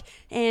would look,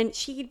 and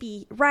she'd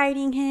be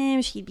riding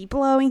him, she'd be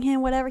blowing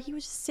him, whatever. He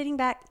was just sitting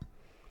back,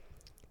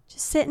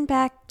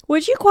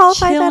 Would you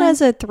qualify chilling. that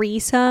as a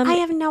threesome? I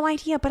have no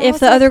idea, but if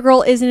the other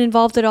girl isn't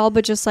involved at all,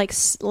 but just like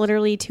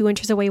literally 2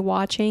 inches away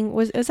watching,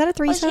 was that a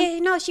threesome?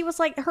 Well, she was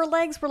like, her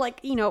legs were like,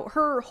 you know,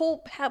 her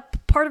whole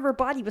part of her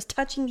body was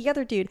touching the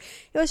other dude.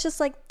 It was just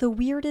like the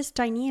weirdest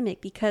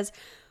dynamic, because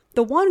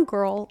the one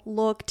girl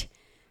looked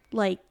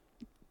like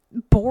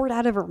bored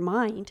out of her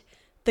mind.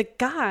 The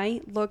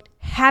guy looked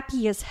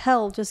happy as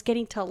hell, just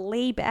getting to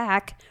lay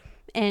back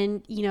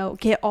and, you know,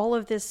 get all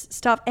of this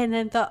stuff. And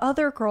then the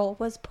other girl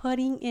was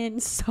putting in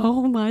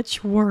so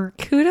much work.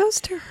 Kudos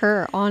to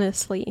her,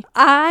 honestly.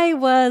 I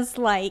was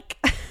like,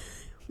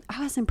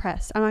 I was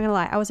impressed. I'm not gonna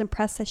lie. I was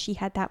impressed that she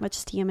had that much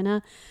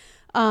stamina.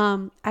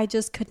 I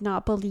just could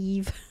not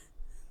believe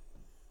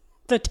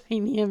the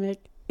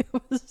dynamic. It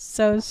was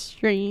so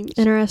strange.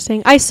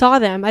 Interesting. I saw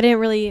them. I didn't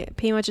really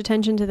pay much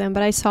attention to them,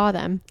 but I saw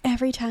them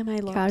Every time I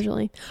looked.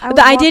 casually. I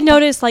I did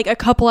notice like a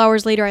couple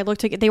hours later, I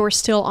looked, they were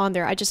still on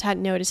there. I just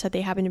hadn't noticed that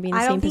they happened to be in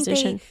the same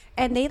position.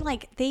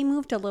 They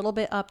moved a little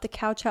bit up the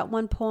couch at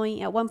one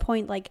point. At one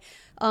point, like,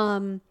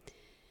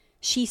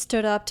 she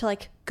stood up to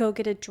like go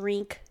get a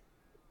drink,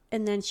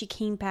 and then she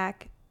came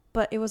back,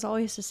 but it was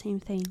always the same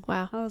thing.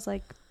 Wow. I was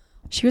like,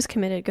 She was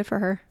committed. Good for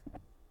her.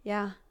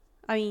 yeah.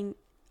 I mean,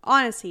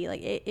 honestly,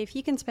 like, if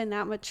you can spend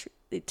that much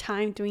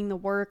time doing the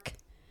work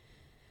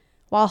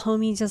while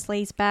homie just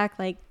lays back,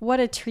 like,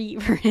 what a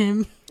treat for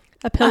him.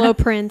 A pillow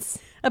prince.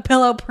 A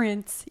pillow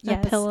prince.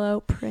 Yes. A pillow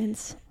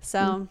prince.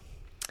 So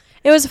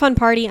It was a fun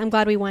party. I'm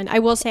glad we went. I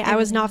will say I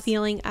was not was.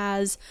 feeling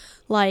as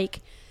like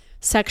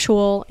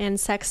sexual and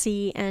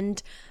sexy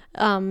and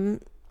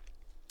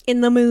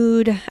in the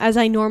mood as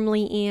I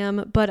normally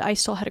am, but I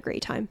still had a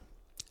great time.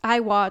 I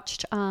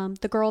watched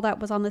the girl that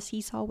was on the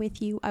seesaw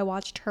with you. I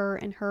watched her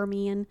and her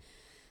man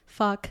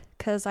fuck,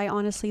 because I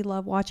honestly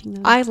love watching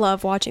them. I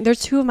love watching. They're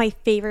 2 of my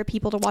favorite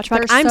people to watch.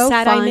 They're I'm so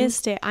sad fun. I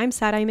missed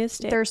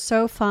it. They're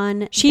so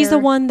fun. She's the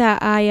They're- one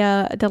that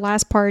I the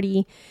last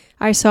party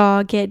I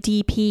saw get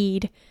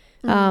DP'd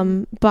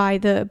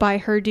by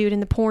her dude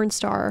and the porn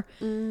star.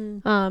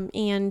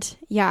 And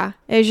yeah,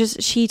 it's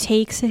just, she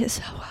takes it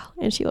so well,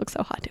 and she looks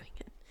so hot doing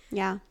it.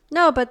 Yeah.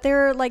 No, but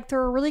they're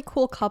a really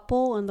cool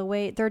couple, and the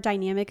way their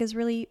dynamic is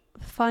really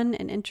fun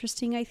and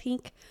interesting, I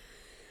think.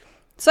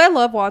 So I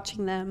love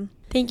watching them.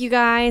 Thank you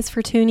guys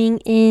for tuning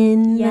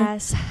in.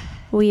 Yes.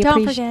 We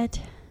Don't appreciate.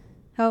 forget.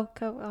 Oh,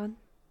 go on.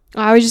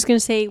 I was just going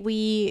to say,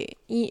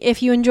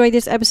 if you enjoyed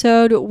this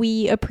episode,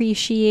 we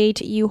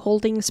appreciate you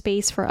holding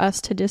space for us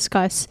to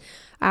discuss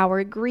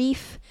our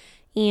grief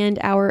and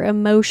our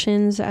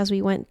emotions as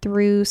we went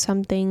through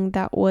something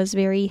that was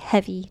very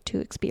heavy to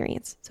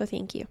experience. So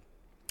thank you.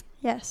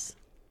 Yes.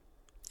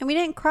 And we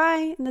didn't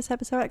cry in this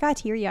episode. I got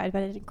teary-eyed,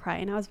 but I didn't cry,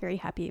 and I was very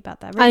happy about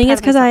that. I think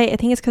it's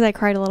because I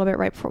cried a little bit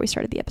right before we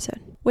started the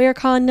episode. Wear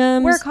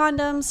condoms. Wear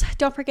condoms.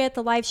 Don't forget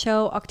the live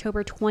show,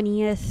 October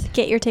 20th.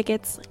 Get your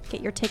tickets.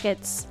 Get your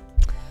tickets.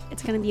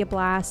 It's going to be a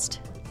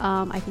blast.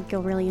 I think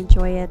you'll really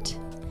enjoy it.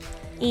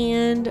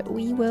 And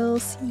we will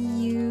see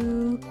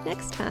you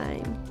next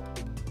time.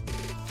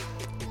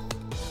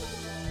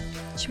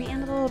 Should we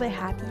end a little bit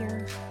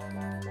happier?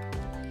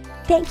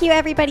 Thank you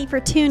everybody for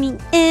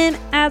tuning in.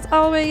 As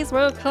always,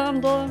 wear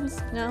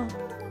condoms.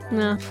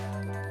 No.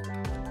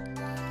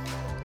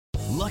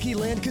 Lucky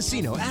Land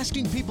Casino,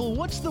 asking people,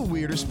 what's the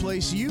weirdest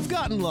place you've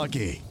gotten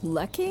lucky?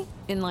 Lucky?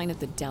 In line at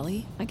the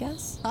deli, I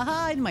guess?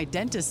 Aha, in my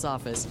dentist's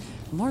office.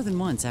 More than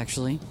once,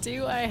 actually.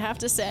 Do I have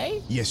to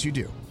say? Yes, you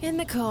do. In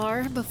the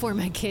car before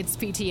my kids'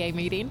 PTA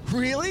meeting.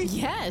 Really?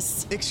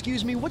 Yes.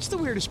 Excuse me, what's the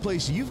weirdest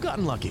place you've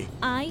gotten lucky?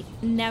 I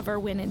never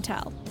win and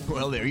tell.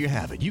 Well, there you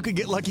have it. You can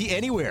get lucky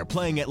anywhere,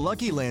 playing at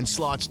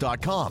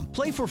LuckyLandSlots.com.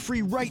 Play for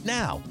free right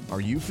now.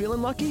 Are you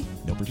feeling lucky?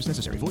 No purchase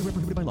necessary. Void where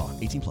prohibited by law.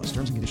 18 plus.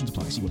 Terms and conditions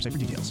apply. See website for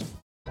details.